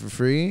see them for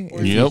free.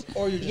 Yep.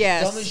 Or you're just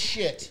Yes. dumb as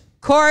shit.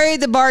 Corey,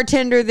 the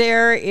bartender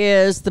there,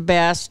 is the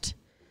best.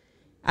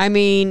 I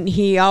mean,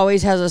 he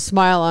always has a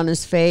smile on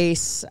his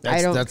face.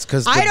 That's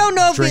 'cause I the don't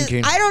know if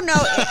drinking. I don't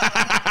know.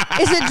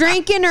 Is it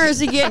drinking or is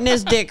he getting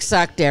his dick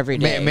sucked every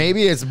day?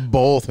 Maybe it's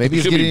both. Maybe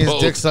he's Could be getting his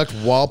both. dick sucked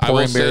while I will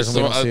pouring say beers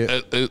and we so, don't see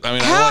it. I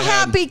mean, I How only had-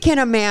 happy can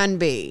a man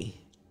be?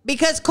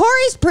 Because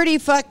Corey's pretty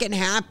fucking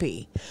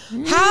happy.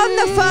 How in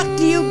the fuck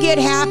do you get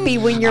happy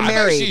when you're I've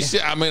married? actually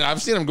seen- I mean,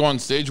 I've seen him go on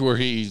stage where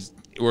he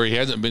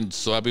hasn't been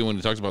so happy when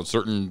he talks about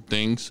certain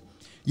things.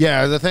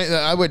 Yeah, the thing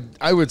that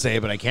I would say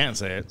it, but I can't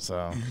say it.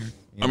 So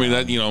I mean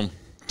that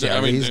yeah,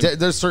 I mean,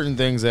 there's certain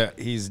things that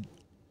he's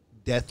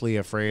deathly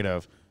afraid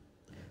of.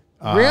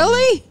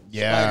 Really?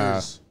 Yeah,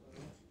 Spiders.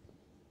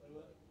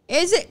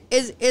 Is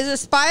it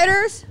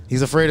spiders?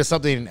 he's afraid of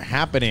something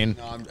happening,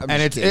 I'm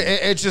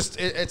and just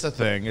it's a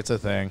thing. It's a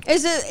thing.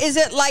 Is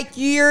it like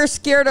you're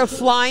scared of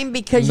flying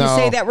because you No.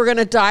 say that we're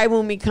gonna die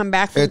when we come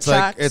back from It's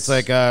Chuck's?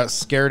 like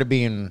scared of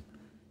being.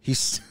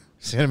 He's.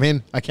 See what I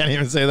mean? I can't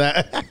even say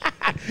that.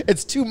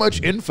 It's too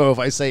much info if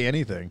I say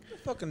anything.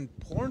 Fucking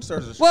porn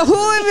stars are Well,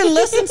 who even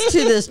listens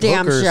to this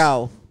damn Hookers.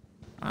 show?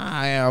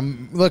 I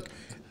am look,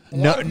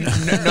 knowing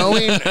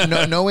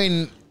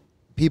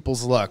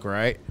people's luck,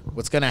 right?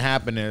 What's going to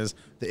happen is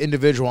the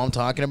individual I'm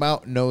talking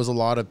about knows a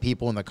lot of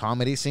people in the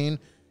comedy scene,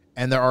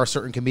 and there are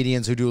certain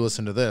comedians who do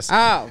listen to this.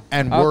 Oh,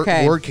 and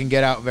okay. word can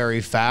get out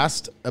very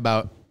fast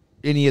about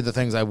any of the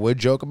things I would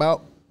joke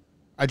about.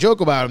 I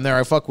joke about them there.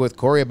 I fuck with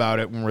Corey about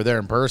it when we're there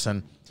in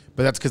person,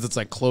 but that's because it's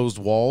like closed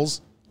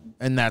walls,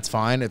 and that's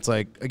fine. It's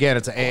like, again,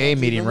 it's an AA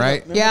meeting,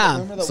 right?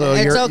 Yeah. So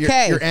It's your,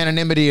 okay. your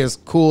anonymity is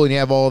cool, and you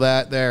have all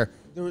that there.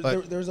 There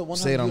was a one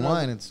Say it time you and I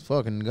online, went- it's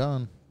fucking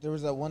gone. There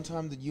was that one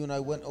time that you and I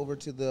went over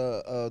to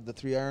the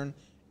 3 Iron,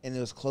 and it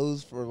was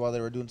closed for while they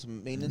were doing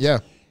some maintenance. Yeah.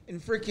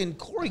 and freaking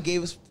Corey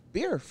gave us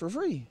beer for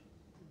free.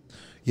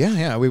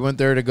 Yeah. We went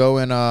there to go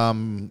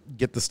and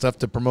get the stuff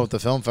to promote the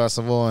film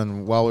festival.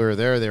 And while we were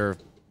there, they were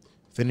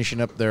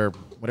finishing up their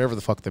whatever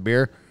the fuck the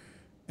beer.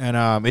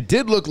 And it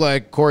did look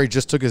like Corey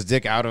just took his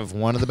dick out of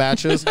one of the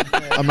batches.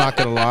 I'm not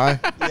gonna lie.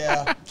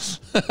 Yeah.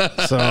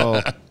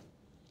 So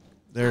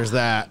there's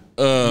that.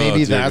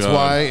 Maybe that's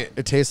why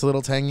it tastes a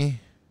little tangy.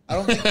 I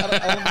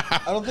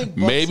don't think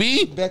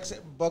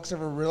Bux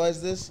ever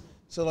realized this.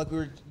 So like we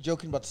were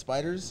joking about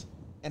spiders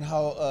and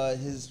how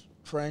his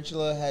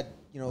tarantula had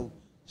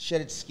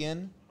shed its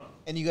skin,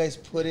 and you guys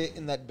put it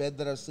in that bed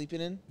that I was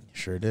sleeping in.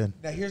 Sure did.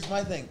 Now here's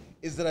my thing: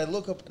 is that I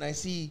look up and I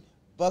see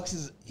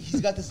Bux he's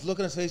got this look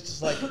on his face,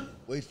 just like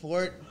wait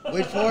for it,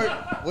 wait for it,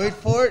 wait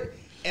for it.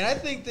 And I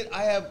think that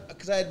I have,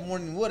 because I had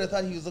morning wood, I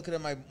thought he was looking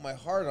at my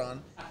hard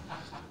on.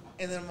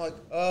 And then I'm like,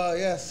 oh,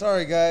 yeah,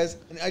 sorry, guys.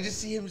 And I just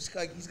see him, just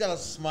like, he's got a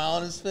smile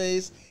on his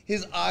face.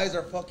 His eyes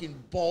are fucking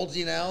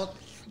bulging out.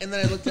 And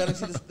then I look down and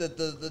see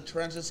the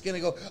tarantula skin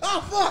and go,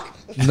 oh,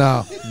 fuck.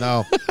 No.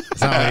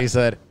 That's not what he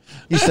said.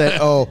 He said,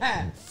 oh,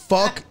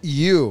 fuck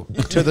you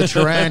to the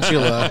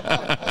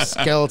tarantula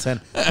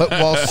skeleton. But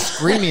while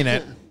screaming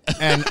it,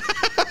 and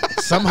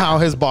somehow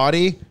his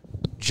body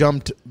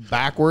jumped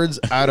backwards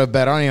out of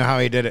bed. I don't even know how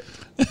he did it,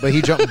 but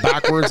he jumped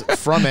backwards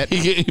from it.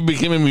 He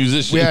became a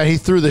musician. Yeah, he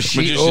threw the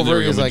sheet Magician,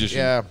 over. He's like,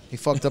 yeah, he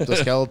fucked up the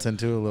skeleton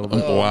too a little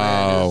bit. Oh,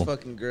 Wow. Man, it was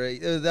fucking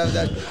great.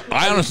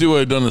 I honestly would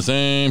have done the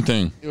same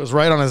thing. It was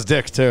right on his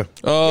dick too.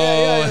 Oh,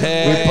 Yeah,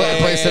 hey.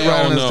 We placed it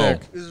right on his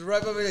dick. It was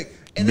right by my dick.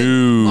 And No.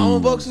 then Mama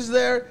Bux was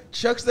there,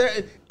 Chuck's there.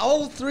 And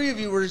all three of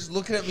you were just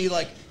looking at me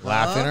like,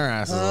 Laughing our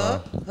asses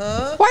off.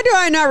 Why do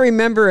I not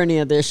remember any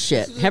of this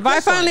shit? This is Have the I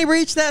first one. finally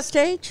reached that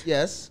stage?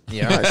 Yes.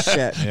 Yeah. Oh,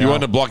 shit. You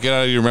wanted to block it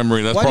out of your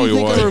memory. That's Why do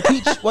probably you think I why.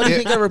 repeat? Why do you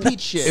think I repeat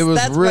shit? It was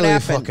That's what really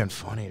happened. fucking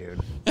funny, dude.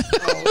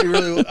 Oh, it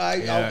really,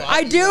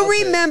 I do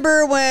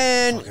remember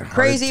when Fucking heart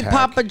Crazy attack.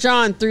 Papa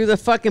John threw the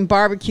fucking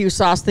barbecue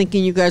sauce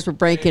thinking you guys were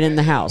breaking in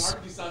the house.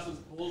 Barbecue sauce was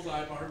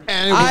bullseye barbecue.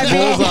 And it was I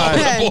mean-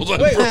 bullseye.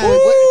 Bullseye. Wait,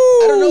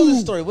 I don't know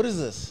this story. What is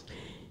this?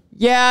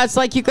 Yeah, it's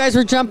like you guys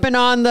were jumping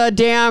on the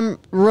damn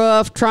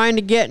roof trying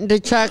to get into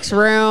Chuck's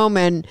room,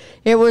 and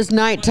it was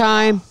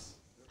nighttime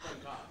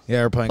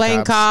Yeah, we're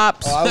playing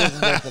cops. Oh, I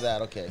wasn't there for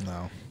that. Okay.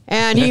 No.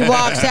 And he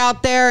walks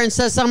out there and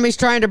says somebody's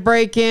trying to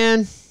break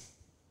in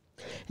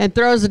and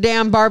throws the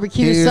damn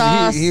barbecue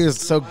sauce. He was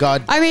so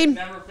I mean,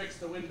 Never fixed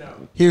the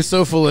window. he was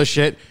so full of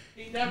shit.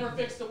 He never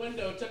fixed the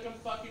window. It took him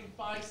fucking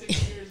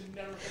 5-6 years and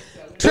never fixed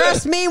that window.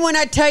 trust me when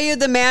I tell you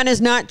the man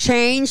is not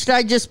changed.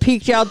 I just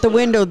peeked out the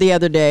window the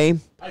other day.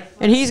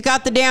 And he's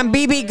got the damn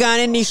BB gun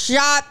and he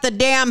shot the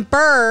damn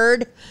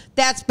bird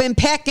that's been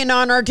pecking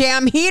on our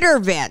damn heater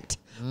vent.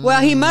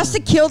 Well, he must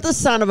have killed the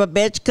son of a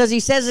bitch because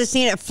he says he's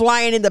seen it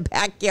flying in the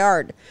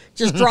backyard,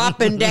 just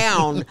dropping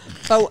down.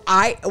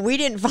 But we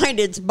didn't find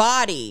its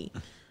body.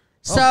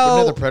 So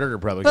another predator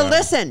probably But got it.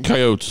 listen,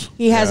 Coyotes.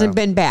 he hasn't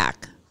been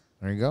back.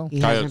 There you go. He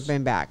Coyotes. hasn't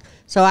been back.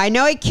 So I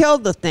know he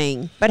killed the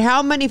thing, but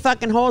how many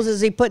fucking holes has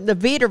he put in the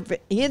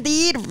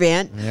heater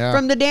vent Yeah.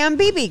 from the damn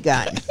BB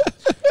gun?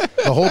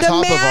 The whole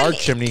top of man- our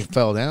chimney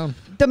fell down.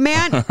 The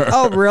man.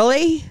 Oh,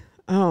 really?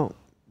 Oh,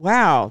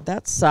 wow.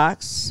 That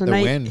sucks. So The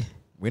now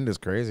wind is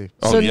crazy.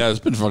 Oh, So- yeah. It's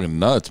been fucking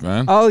nuts,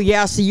 man. Oh,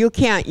 yeah. So you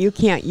can't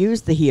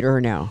use the heater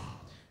now.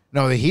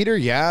 No, the heater,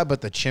 yeah,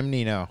 but the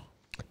chimney, no.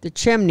 The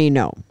chimney,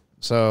 no.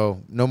 So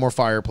no more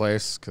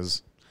fireplace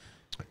because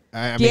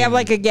Do you have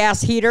like a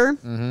gas heater?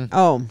 Mm-hmm.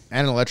 Oh,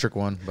 and an electric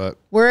one, but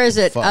where is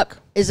it? Fuck. Up?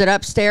 Is it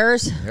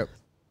upstairs? yep,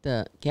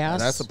 The gas.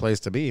 that's the place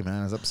to be,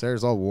 man. It's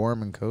upstairs, all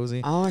warm and cozy.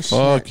 Oh shit.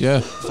 Fuck yeah.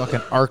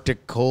 Fucking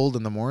Arctic cold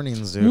in the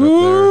mornings, dude.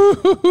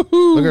 Up there.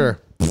 Look at her.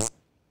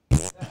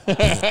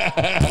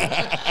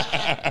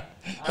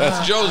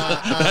 That's Joe's.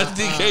 That's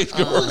DK's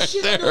girl Oh right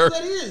shit! I know there. what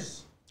that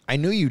is. I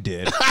knew you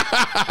did.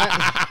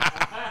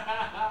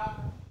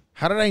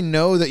 How did I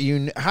know that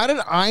you? How did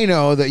I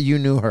know that you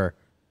knew her?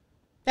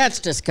 That's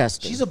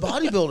disgusting. She's a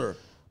bodybuilder.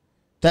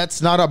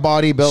 That's not a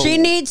bodybuilder. She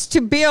needs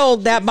to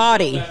build that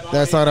body.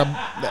 That's not a.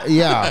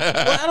 Yeah.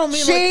 Well, I don't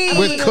mean She like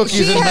With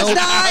cookies she and has milk.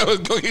 not.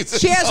 With cookies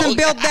and She hasn't milk.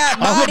 built that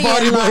I'm a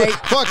body in bodybuilder.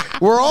 like.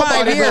 Fuck, we're all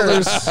 5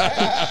 years.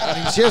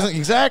 bodybuilders. She hasn't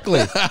exactly.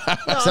 No,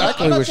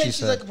 Exactly I'm not what saying she she's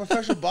said. like a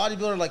professional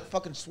bodybuilder like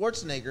fucking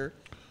Schwarzenegger,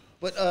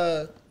 but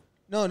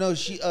no,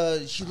 she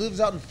lives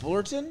out in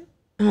Fullerton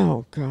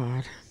Oh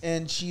God.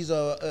 and she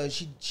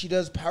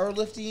does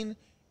powerlifting.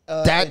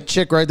 That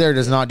chick right there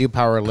does not do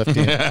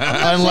powerlifting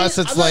unless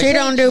it's like She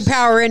don't do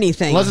power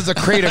anything. unless it's a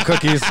crate of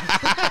cookies. With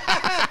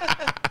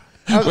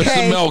some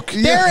Okay. milk.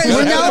 There is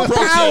Yeah. no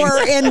Protein. power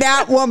in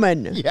that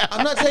woman. Yeah.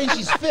 I'm not saying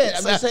she's fit.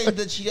 I'm just saying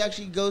that she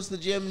actually goes to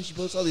the gym and she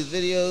posts all these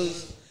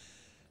videos.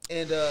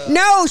 And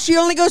No, she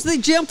only goes to the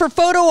gym for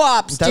photo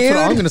ops, That's dude.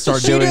 what I'm gonna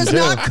start doing, She does too.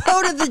 not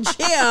go to the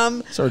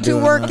gym Start to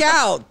doing work that.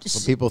 out.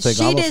 So people think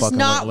she I'm a does fucking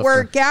not weightlifter.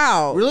 work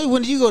out. really,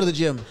 when did you go to the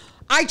gym?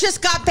 I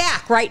just got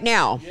back right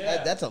now.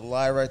 That's a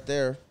lie right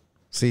there.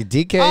 See,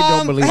 DK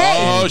don't believe hey.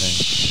 Oh, anything.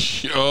 shh.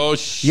 Oh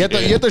shit!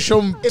 You have to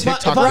show them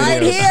TikTok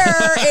Right videos. here,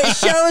 it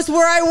shows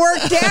where I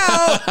worked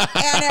out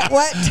and at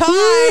what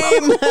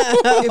time.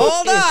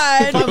 Hold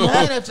If I'm on.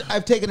 lying,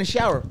 I've taken a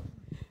shower.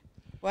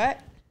 What?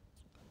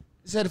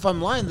 He said if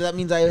I'm lying, that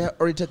means I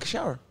already took a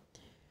shower.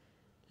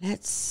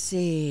 Let's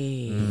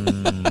see.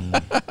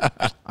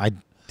 I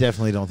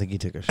definitely don't think he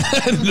took a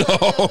shower.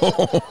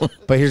 No.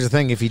 But here's the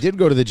thing: if he did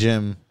go to the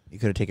gym, he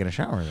could have taken a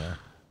shower there.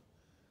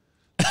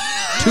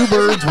 2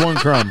 birds, 1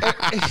 crumb.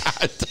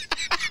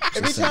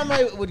 Every time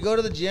I would go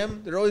to the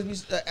gym, there'd always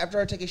be after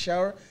I take a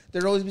shower,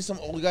 there'd always be some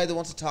old guy that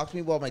wants to talk to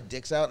me while my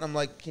dick's out, and I'm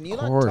like, "Can you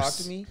not talk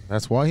to me?"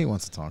 That's why he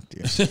wants to talk to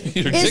you.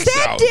 Is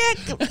that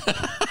dick?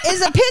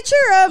 Is a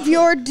picture of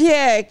your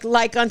dick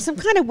like on some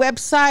kind of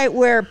website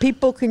where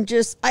people can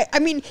just? I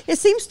mean, it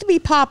seems to be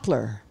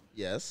popular.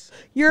 Yes.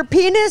 Your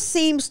penis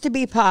seems to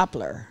be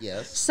popular.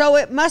 Yes. So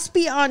it must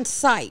be on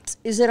sites.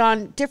 Is it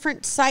on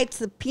different sites?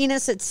 The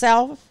penis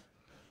itself?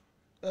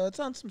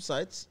 It's on some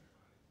sites.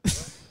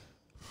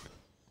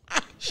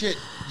 Shit,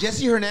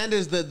 Jesse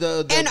Hernandez.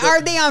 And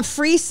are they on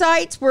free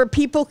sites where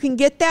people can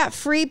get that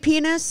free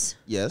penis?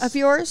 Yes. Of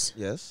yours?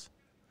 Yes.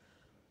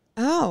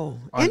 Oh,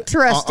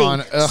 interesting.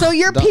 on so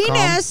your .com?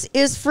 penis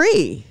is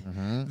free.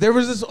 There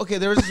was this. Okay,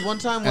 there was this one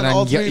time when And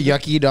all on three.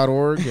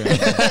 yucky.org.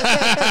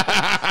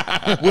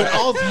 When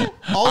all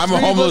I'm a three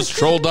of homeless us-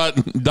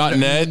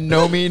 troll.net.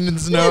 No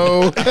means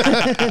no.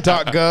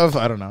 .gov.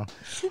 I don't know.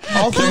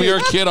 All Give me three. your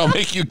kid. I'll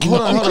make you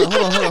Hold on, come.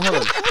 hold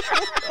on.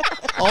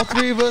 All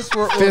three of us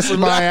were Fist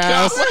my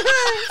ass.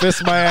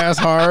 Fist my ass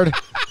hard.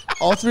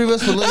 all three of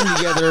us were living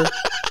together,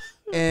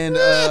 and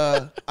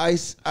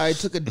I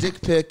took a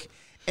dick pic,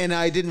 and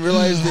I didn't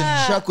realize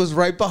that Chuck was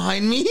right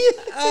behind me.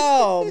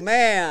 Oh,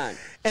 man.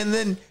 And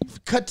then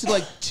cut to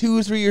like 2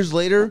 or 3 years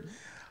later,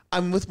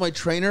 I'm with my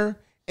trainer,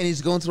 and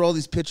he's going through all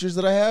these pictures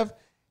that I have,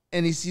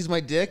 and he sees my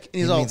dick, and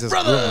he's all, means it's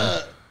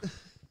brother,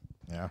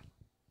 Yeah.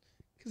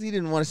 because he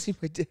didn't want to see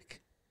my dick.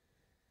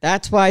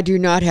 That's why I do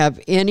not have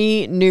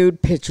any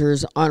nude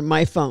pictures on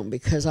my phone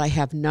because I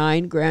have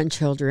 9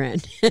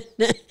 grandchildren.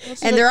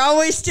 And they're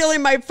always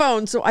stealing my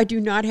phone, so I do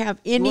not have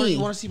any You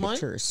wanna see mine?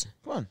 pictures.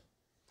 Come on.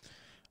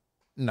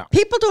 No.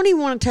 People don't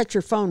even want to touch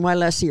your phone, why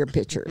less see your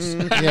pictures.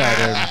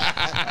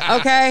 Yeah,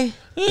 Okay?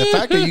 dude. The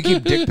fact that you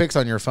keep dick pics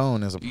on your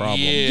phone is a problem.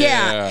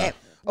 Yeah.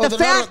 Oh, The they're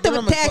not- fact they're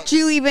not my that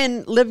you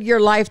even live your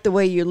life the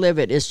way you live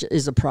it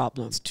is a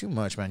problem. It's too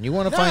much, man. You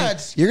want to Nah, find.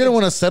 it's- You're gonna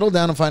want to settle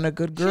down and find a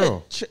good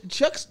girl.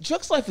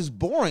 Chuck's life is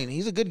boring.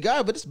 He's a good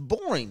guy, but it's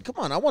boring. Come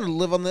on, I want to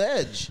live on the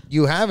edge.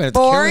 You haven't. It's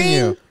Boring? killing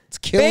you. It's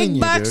killing Big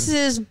you,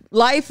 Bucks'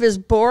 life is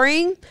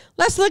boring.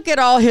 Let's look at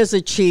all his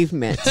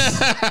achievements.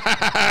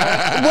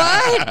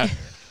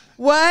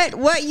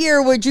 What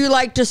year would you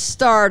like to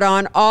start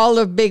on all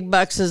of Big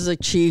Bucks'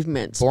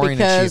 achievements? Boring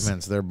Because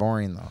achievements. They're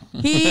boring though.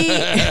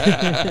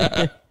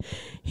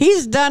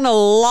 he's done a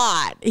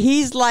lot.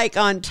 He's like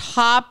on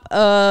top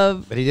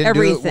of But he didn't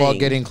everything. do it while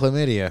getting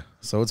chlamydia,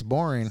 so it's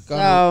boring.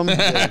 I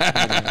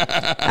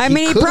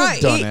mean, could have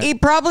done it. he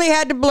probably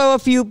had to blow a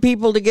few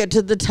people to get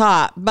to the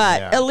top,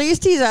 but Yeah. at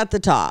least he's at the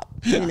top.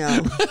 You know.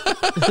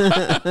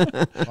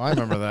 Oh, I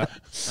remember that.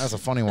 That's a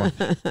funny one.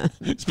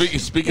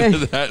 Speaking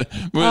of that,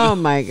 Oh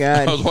my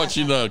God. I was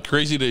watching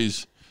Crazy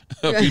Days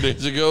a few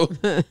days ago.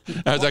 I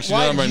was actually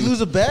Why down did at you my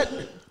lose a bet?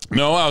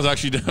 no, I was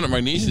actually down at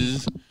my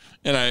niece's,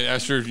 and I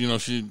asked her, if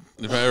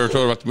I ever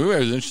told her about the movie I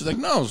was in. She's like,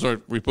 no.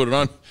 So we put it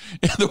on,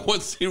 and the one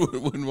scene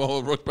when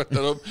Mama Bux backed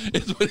that up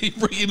is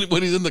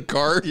when he's in the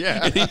car.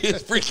 Yeah. And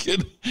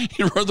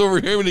he runs over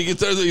him and he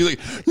gets out. He's like,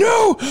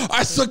 no,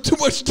 I sucked too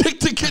much dick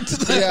to get to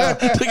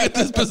to get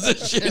this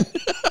position.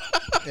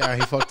 Yeah,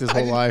 he fucked his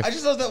whole life. I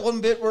just love that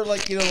one bit where,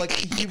 like, like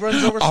he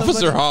runs over somebody.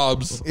 Officer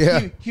Hobbs.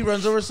 Yeah. He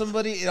runs over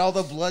somebody, and all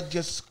the blood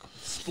just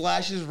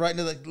splashes right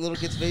into the little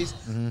kid's face.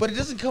 But it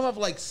doesn't come up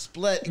like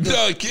split. It goes,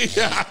 No,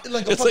 yeah.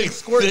 Like a fucking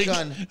squirt thick,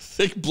 gun.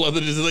 Thick blood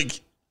that is like.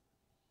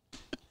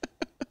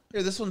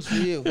 Here, this one's for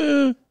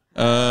you.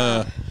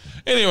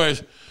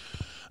 Anyways,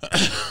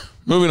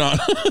 moving on.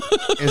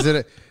 Is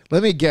it?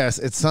 Let me guess.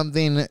 It's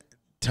something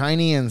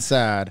tiny and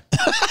sad.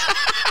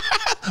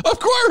 Of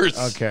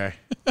course. Okay.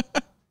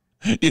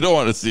 You don't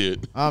want to see it.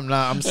 I'm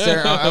not. I'm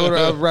staring.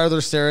 I'd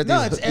rather stare at these.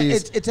 No,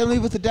 it's Emily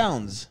with the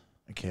Downs.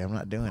 Okay, I'm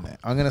not doing it.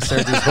 I'm gonna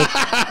stare at these.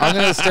 I'm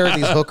gonna stare at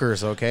these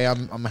hookers. Okay,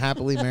 I'm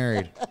happily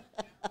married.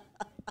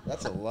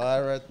 That's a lie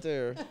right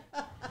there.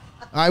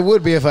 I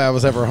would be if I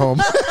was ever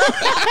home.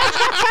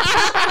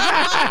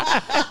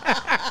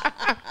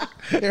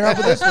 Here, how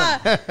about this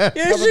one?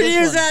 You should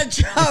use that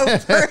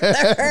joke for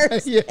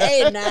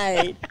Thursday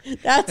night.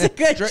 That's a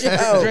good joke.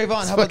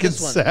 Drayvon, how about Fucking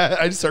this one? sad.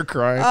 I just start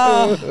crying.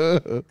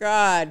 Oh,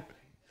 God.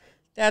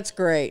 That's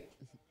great.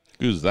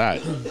 Who's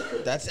that?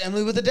 That's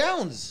Emily with the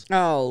Downs.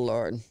 Oh,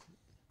 Lord.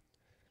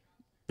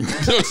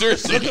 No,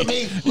 seriously. Look at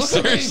me.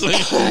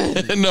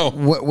 Seriously. No.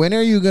 When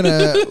are you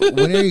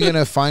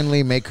gonna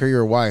finally make her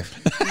your wife?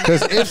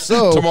 Because if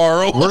so,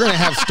 Tomorrow. we're gonna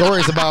have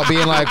stories about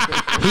being like,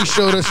 he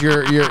showed us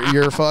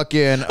your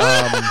fucking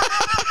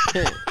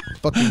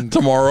fucking.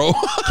 Tomorrow.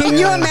 Can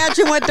you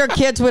imagine what their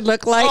kids would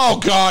look like? Oh,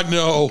 God,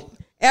 no.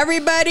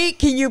 Everybody,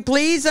 can you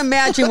please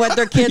imagine what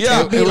their kids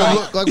Yeah, would be It would like?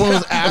 look like one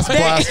of those ass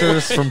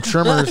blasters from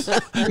Trimmers.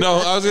 No,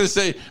 I was going to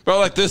say, about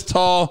like this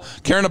tall,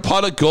 carrying a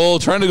pot of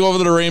gold, trying to go over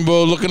the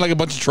rainbow, looking like a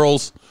bunch of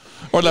trolls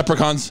or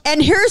leprechauns.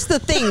 And here's the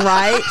thing,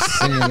 right?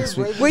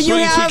 when you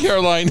Sweet have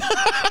Caroline.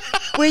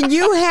 when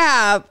you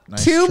have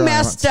Nice two try,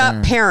 messed not up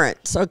singer.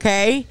 parents,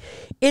 okay?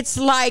 It's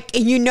like,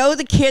 and you know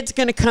the kid's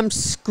going to come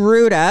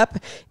screwed up.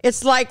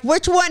 It's like,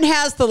 which one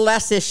has the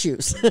less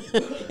issues?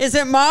 Is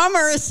it mom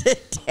or is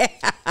it dad?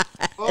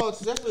 Oh, it's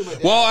definitely my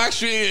dad. Well,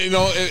 actually, you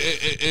know,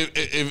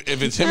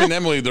 if it's him and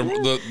Emily,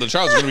 the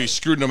child's going to be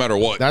screwed no matter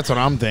what. That's what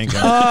I'm thinking.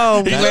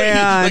 Oh, He's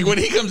man. like when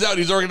he comes out,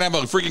 he's already going to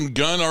have a freaking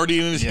gun already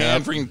in his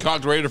hand, freaking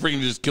cocked, ready to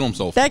freaking just kill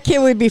himself. That kid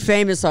would be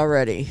famous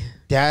already.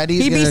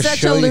 Daddy's He'd be gonna such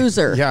show a you-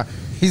 loser. Yeah,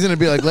 he's gonna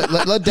be like,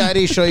 let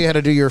Daddy show you how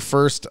to do your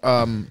first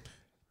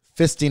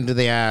fisting to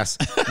the ass.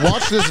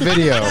 Watch this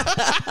video.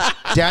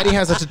 Daddy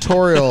has a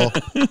tutorial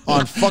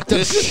on fucked up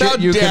This is how shit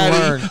you Daddy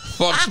can learn.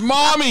 fucks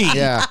mommy.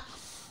 Yeah,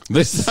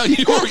 This is how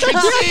you were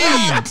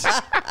conceived.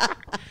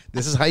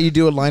 this is how you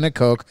do a line of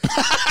coke.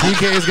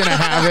 DK is gonna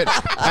have it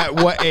at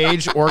what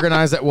age?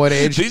 Organized at what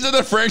age? These are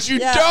the friends you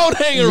Yeah. don't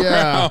hang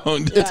Yeah.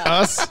 around. It's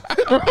us.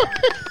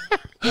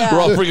 Yeah.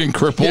 We're all freaking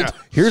crippled. Yeah.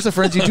 Here's the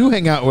friends you do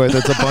hang out with.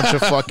 It's a bunch of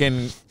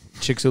fucking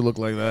chicks who look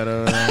like that.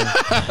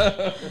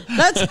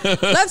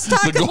 Let's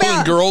talk The Golden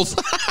about Girls.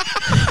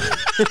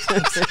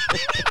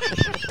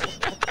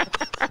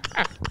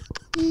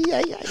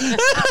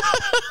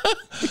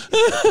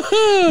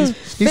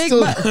 He's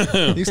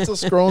still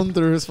scrolling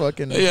through his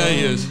fucking. Yeah,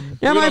 he is.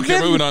 Yeah, we my don't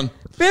care. Moving on.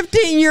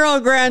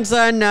 15-year-old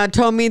grandson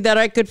told me that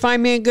I could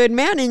find me a good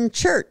man in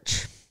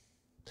church.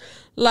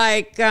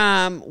 Like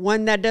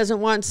one that doesn't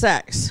want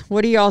sex.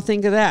 What do y'all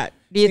think of that?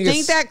 Do you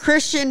think that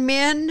Christian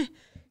men...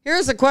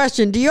 Here's a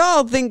question. Do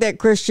y'all think that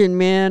Christian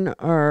men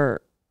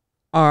are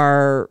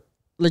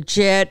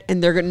legit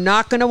and they're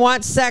not going to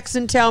want sex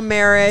until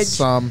marriage?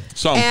 Some.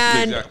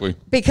 And exactly.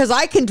 because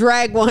I can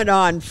drag one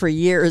on for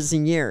years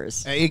and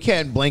years. You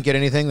can't blanket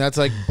anything. That's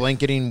like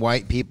blanketing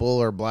white people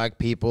or black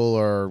people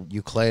or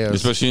Eucleos.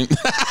 Especially.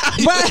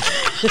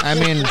 But I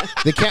mean,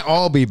 they can't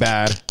all be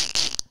bad,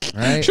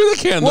 right? Sure,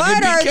 they can. Look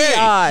what at are DK. the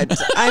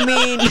odds? I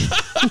mean...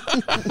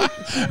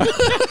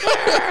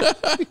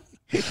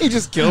 He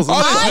just kills them.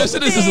 All that's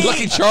missing is his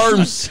Lucky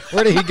Charms.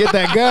 Where did he get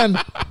that gun?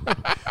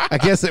 I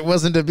guess it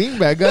wasn't a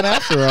beanbag gun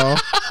after all.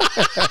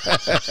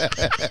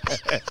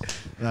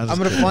 I'm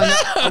gonna find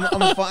out. I'm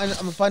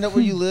gonna find out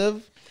where you live.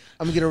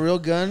 I'm gonna get a real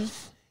gun,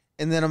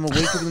 and then I'm gonna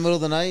wake up in the middle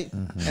of the night,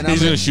 and He's I'm going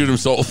gonna, to shoot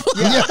himself.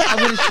 yeah, I'm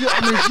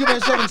gonna shoot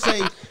myself and say,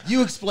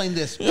 "You explain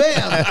this." Bam.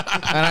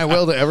 And I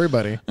will to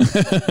everybody.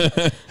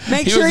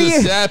 Make He sure was a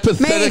you sad,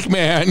 pathetic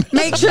man.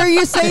 make sure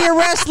you say your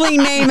wrestling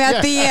name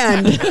at the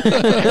end.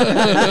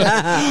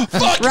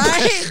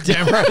 Right?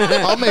 Damn right.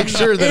 I'll make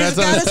sure that He's that's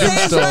on got to his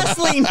say his tombstone.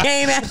 wrestling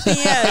name at the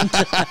end.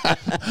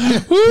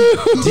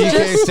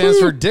 DK stands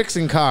for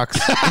Dixon Cox.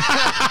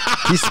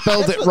 He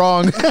spelled it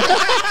wrong.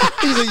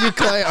 He's a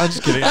Euclid. I'm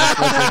just kidding. That's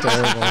fucking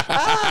terrible.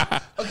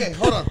 Okay,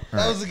 hold on.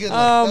 That was a good one.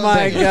 Oh That was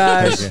my a good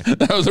gosh.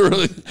 That was a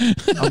really.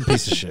 I'm a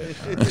piece of shit.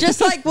 Just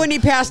like when he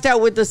passed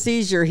out with the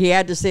seizure, he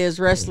had to say his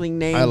wrestling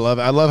name. I love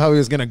it. I love how he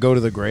was going to go to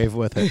the grave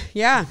with it.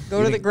 Yeah,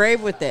 go to the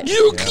grave with it.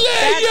 Euclid!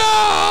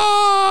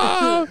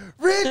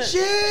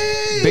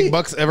 Richie. Big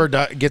Bucks ever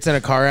gets in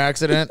a car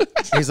accident.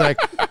 He's like,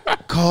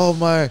 call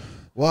my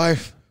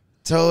wife,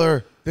 tell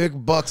her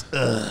Big Bucks.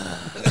 Look,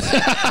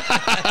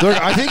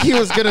 I think he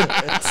was going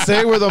to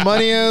say where the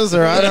money is,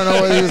 or I don't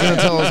know what he was going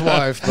to tell his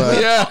wife,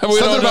 but Yeah, we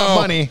something don't about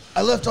know. money.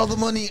 I left all the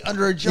money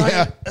under a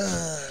giant.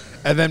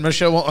 And then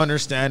Michelle won't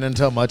understand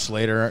until much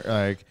later.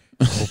 Like,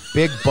 oh,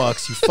 Big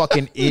Bucks, you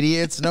fucking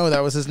idiots. No,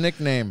 that was his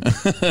nickname.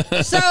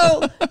 So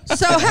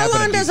how happened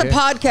long to does a DK.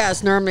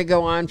 podcast normally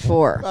go on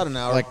for? About an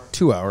hour. Like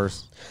 2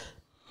 hours.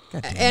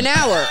 An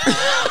hour.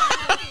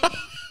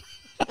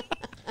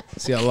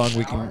 See how long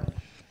we can.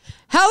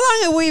 How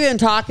long have we been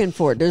talking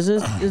for? Does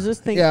this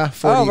thing? Yeah,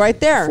 40, oh, right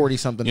there. 40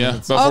 something Yeah,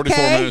 minutes. about 44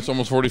 Okay. minutes,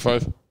 almost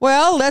 45.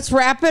 Well, let's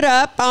wrap it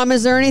up.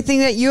 Is there anything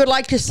that you would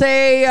like to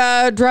say,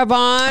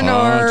 Dravon,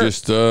 or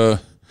Just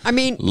I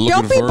mean, looking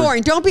don't be forward-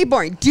 boring. Don't be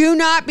boring. Do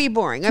not be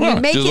boring. I mean,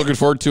 make just it. looking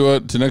forward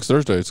to next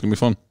Thursday. It's gonna be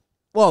fun.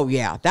 Whoa,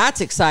 yeah, that's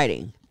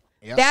exciting.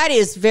 That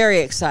is very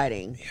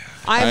exciting.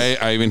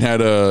 I even had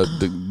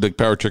Dick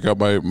Power check out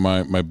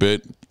my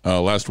bit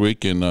last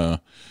week, and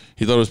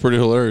he thought it was pretty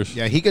hilarious.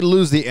 Yeah, he could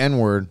lose the N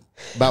word.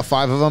 About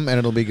 5 of them, and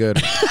it'll be good.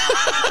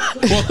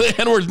 Well, the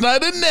N-word's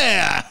not in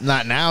there.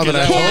 Not now that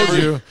I Can- told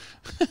you.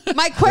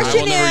 My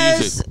question never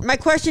use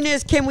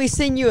is, can we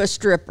send you a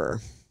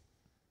stripper?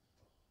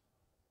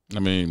 I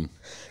mean,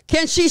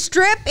 Can she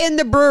strip in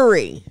the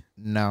brewery?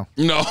 No,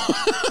 no,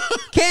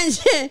 Can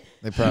she?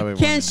 they probably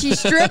Can won't. she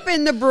strip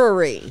in the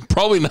brewery?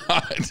 probably not.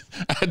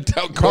 I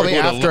doubt. Probably Corey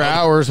would after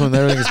allow- hours when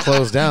everything's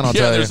closed down, I'll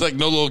Yeah, tell you. there's like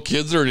no little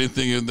kids or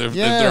anything in there. If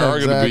there Yeah, are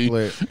going to be.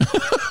 exactly.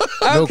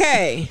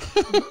 Okay.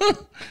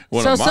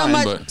 One So of mine,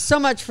 much but so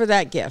much for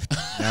that gift.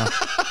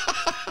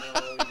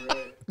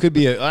 Could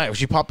be if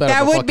she popped that.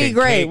 That up a would be fucking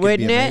great, cake, wouldn't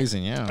it'd be it?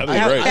 amazing, yeah. That'd be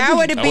great.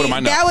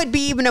 That would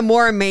be even a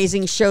more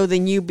amazing show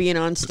than you being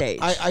on stage.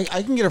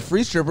 I can get a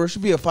free stripper. It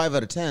should be a 5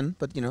 out of 10,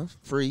 but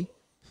free.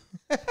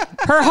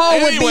 Her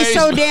hole would be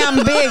so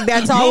damn big.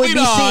 That's all we'd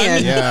be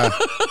seeing. Yeah.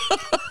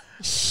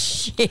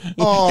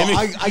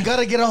 I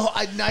gotta get a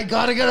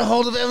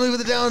hold of Emily with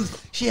the Downs.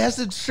 She has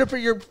to strip her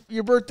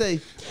your birthday.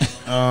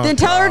 Then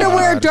tell her to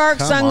wear dark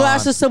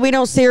sunglasses so we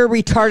don't see her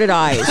retarded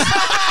eyes.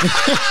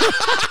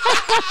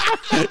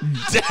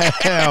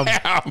 Damn.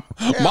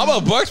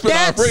 Mama Bux been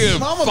on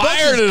freaking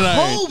fire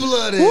tonight. Cold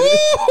blooded.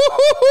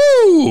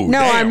 No,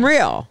 I'm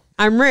real.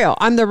 I'm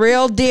the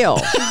real deal.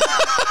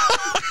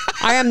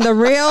 I am the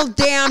real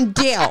damn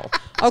deal.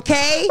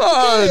 Okay?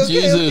 Oh,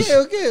 Jesus.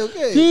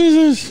 Okay.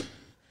 Jesus.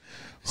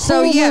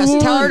 So, yes,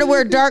 tell her to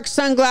wear dark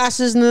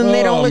sunglasses and then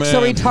they don't look so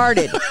man.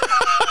 retarded.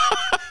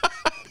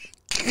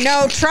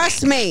 No,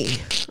 trust me.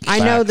 I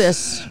know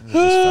this.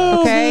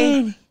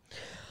 Okay?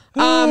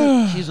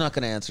 She's not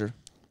gonna answer.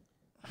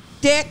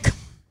 Dick.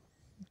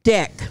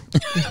 That's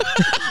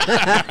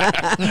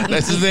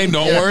his name.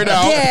 Don't wear it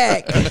out.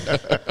 Dick.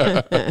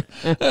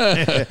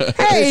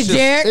 Hey,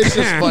 Dick. It's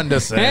just fun to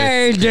say.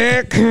 Hey,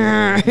 Dick.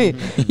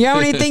 You have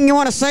anything you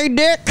want to say,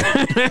 Dick?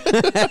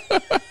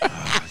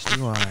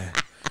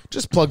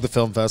 Just plug the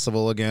film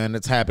festival again.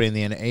 It's happening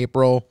in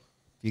April.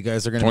 You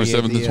guys are going to be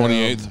 27th to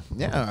 28th.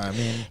 Yeah, I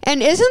mean.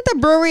 And isn't the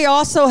brewery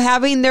also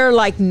having their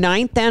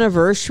 9th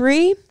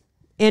anniversary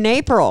in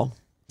April?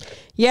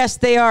 Yes,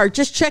 they are.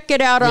 Just check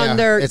it out on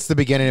their. It's the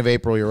beginning of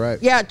April. You're right.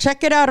 Yeah,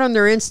 check it out on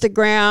their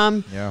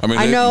Instagram. Yeah. I mean,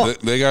 I know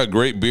they got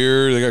great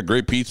beer. They got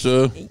great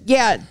pizza.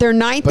 Yeah, their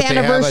 9th But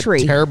anniversary.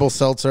 they have a terrible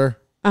seltzer.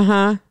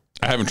 Uh-huh.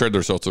 I haven't tried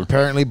their seltzer.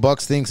 Apparently,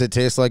 Bux thinks it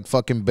tastes like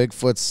fucking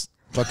Bigfoot's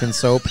fucking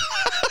soap.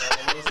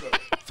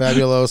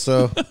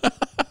 Fabuloso.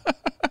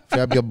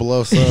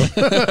 Fabuloso.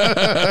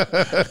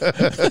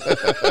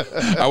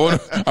 I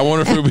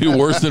wonder if it would be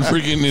worse than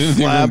freaking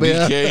anything from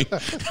Flabia. DK.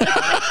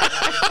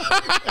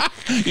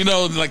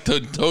 Like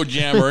toe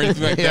jam or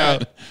anything like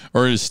that,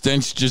 or his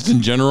stench just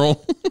in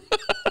general.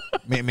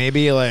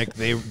 Maybe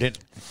they didn't.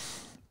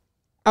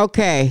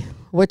 Okay,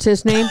 what's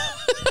his name?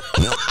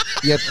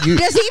 Yeah, Does he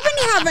even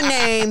have a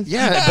name?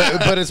 Yeah,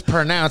 but it's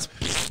pronounced.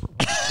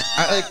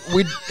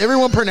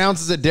 Everyone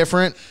pronounces it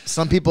different.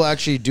 Some people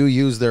actually do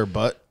use their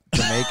butt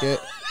to make it,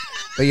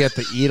 but you have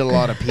to eat a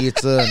lot of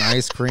pizza and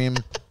ice cream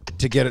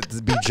to get it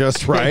to be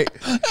just right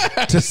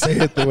to say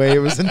it the way it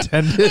was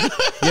intended. You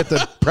have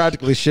to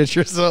practically shit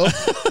yourself.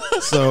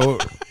 So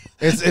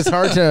it's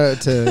hard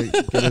to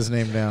get his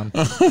name down. Do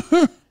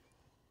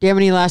you have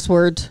any last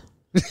words?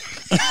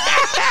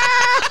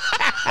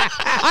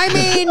 I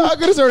mean, I'm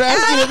gonna start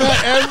asking him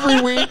that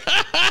every week.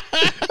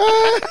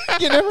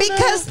 You never know.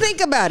 Because think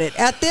about it.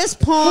 At this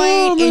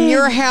point in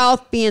your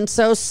health being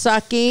so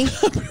sucky,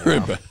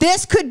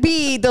 this could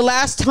be the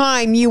last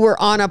time you were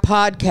on a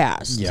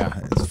podcast. Yeah,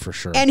 it's for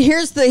sure. And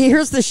here's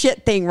the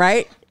shit thing,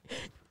 right?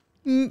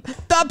 The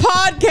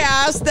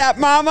podcast that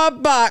Mama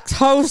Bux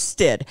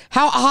hosted.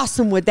 How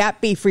awesome would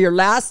that be for your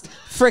last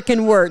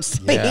freaking words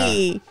to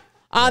be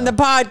on the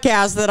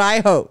podcast that I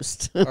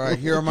host? All right,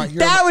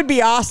 that would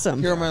be awesome.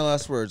 Here are my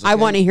last words. I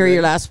okay? want to hear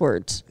your last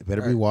words. It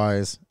better be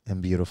wise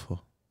and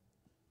beautiful.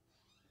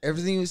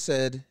 Everything you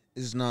said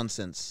is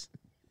nonsense.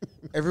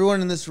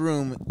 Everyone in this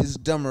room is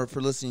dumber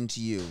for listening to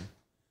you.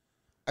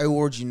 I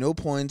award you no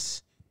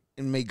points,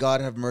 and may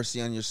God have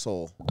mercy on your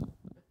soul.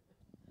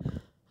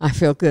 I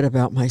feel good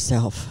about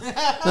myself.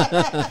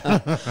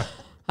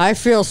 I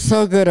feel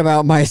so good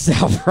about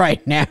myself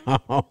right now.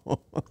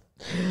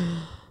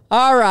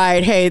 All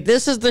right. Hey,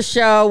 this is the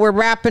show. We're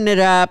wrapping it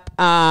up.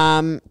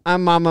 I'm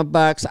Mama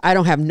Bux. I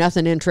don't have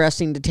nothing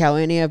interesting to tell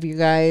any of you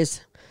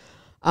guys.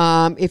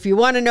 If you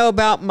want to know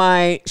about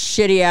my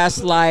shitty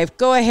ass life,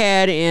 go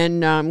ahead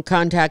and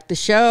contact the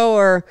show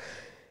or,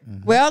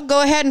 well,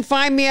 go ahead and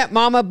find me at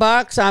Mama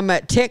Bux. I'm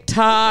at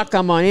TikTok.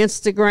 I'm on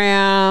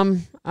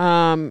Instagram.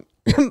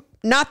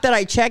 Not that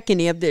I check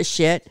any of this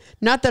shit.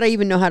 Not that I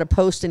even know how to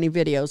post any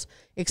videos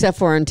except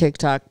for on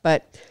TikTok.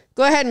 But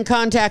go ahead and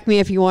contact me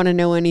if you want to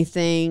know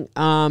anything.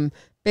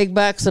 Big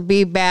Bux will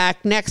be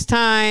back next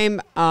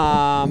time.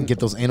 Get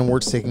those anal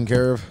warts taken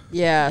care of.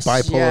 Yes,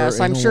 Bipolar yes.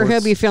 I'm anal sure he'll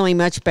warts. be feeling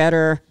much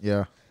better.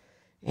 Yeah.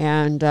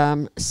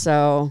 And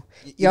so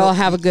y'all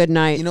have a good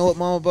night. You know what,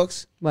 Mama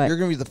Bux? What? You're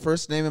going to be the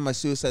first name in my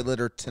suicide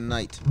letter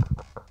tonight.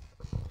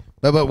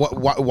 But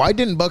why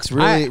didn't Bux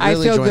really I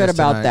feel join good us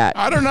about tonight? that.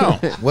 I don't know.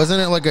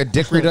 Wasn't it like a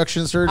dick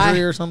reduction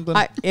surgery or something?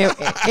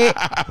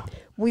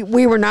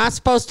 We were not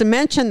supposed to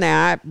mention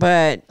that,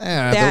 but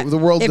Yeah, the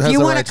world if has you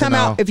the want right to to come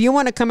out, know. if you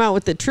want to come out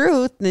with the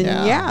truth, then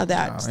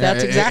that's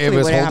exactly it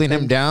was what holding happened.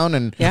 him down,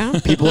 and Yeah.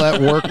 people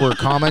at work were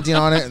commenting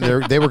on it,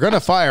 and they were going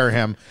to fire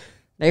him.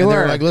 They And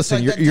were like,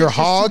 listen, It's like your that dick is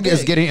too hog is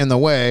big. getting in the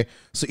way,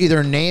 so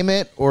either name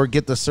it or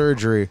get the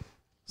surgery.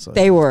 So,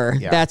 They were.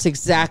 Yeah. That's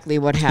exactly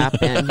what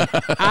happened.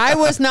 I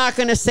was not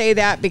going to say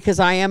that because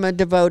I am a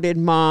devoted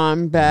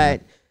mom,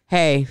 but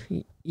hey,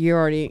 you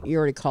already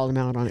called him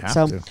out on it. have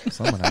So, to.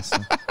 Someone has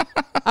to.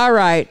 all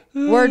right,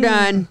 we're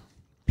done.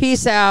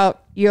 Peace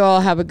out. You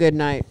all have a good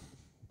night.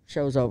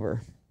 Show's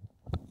over.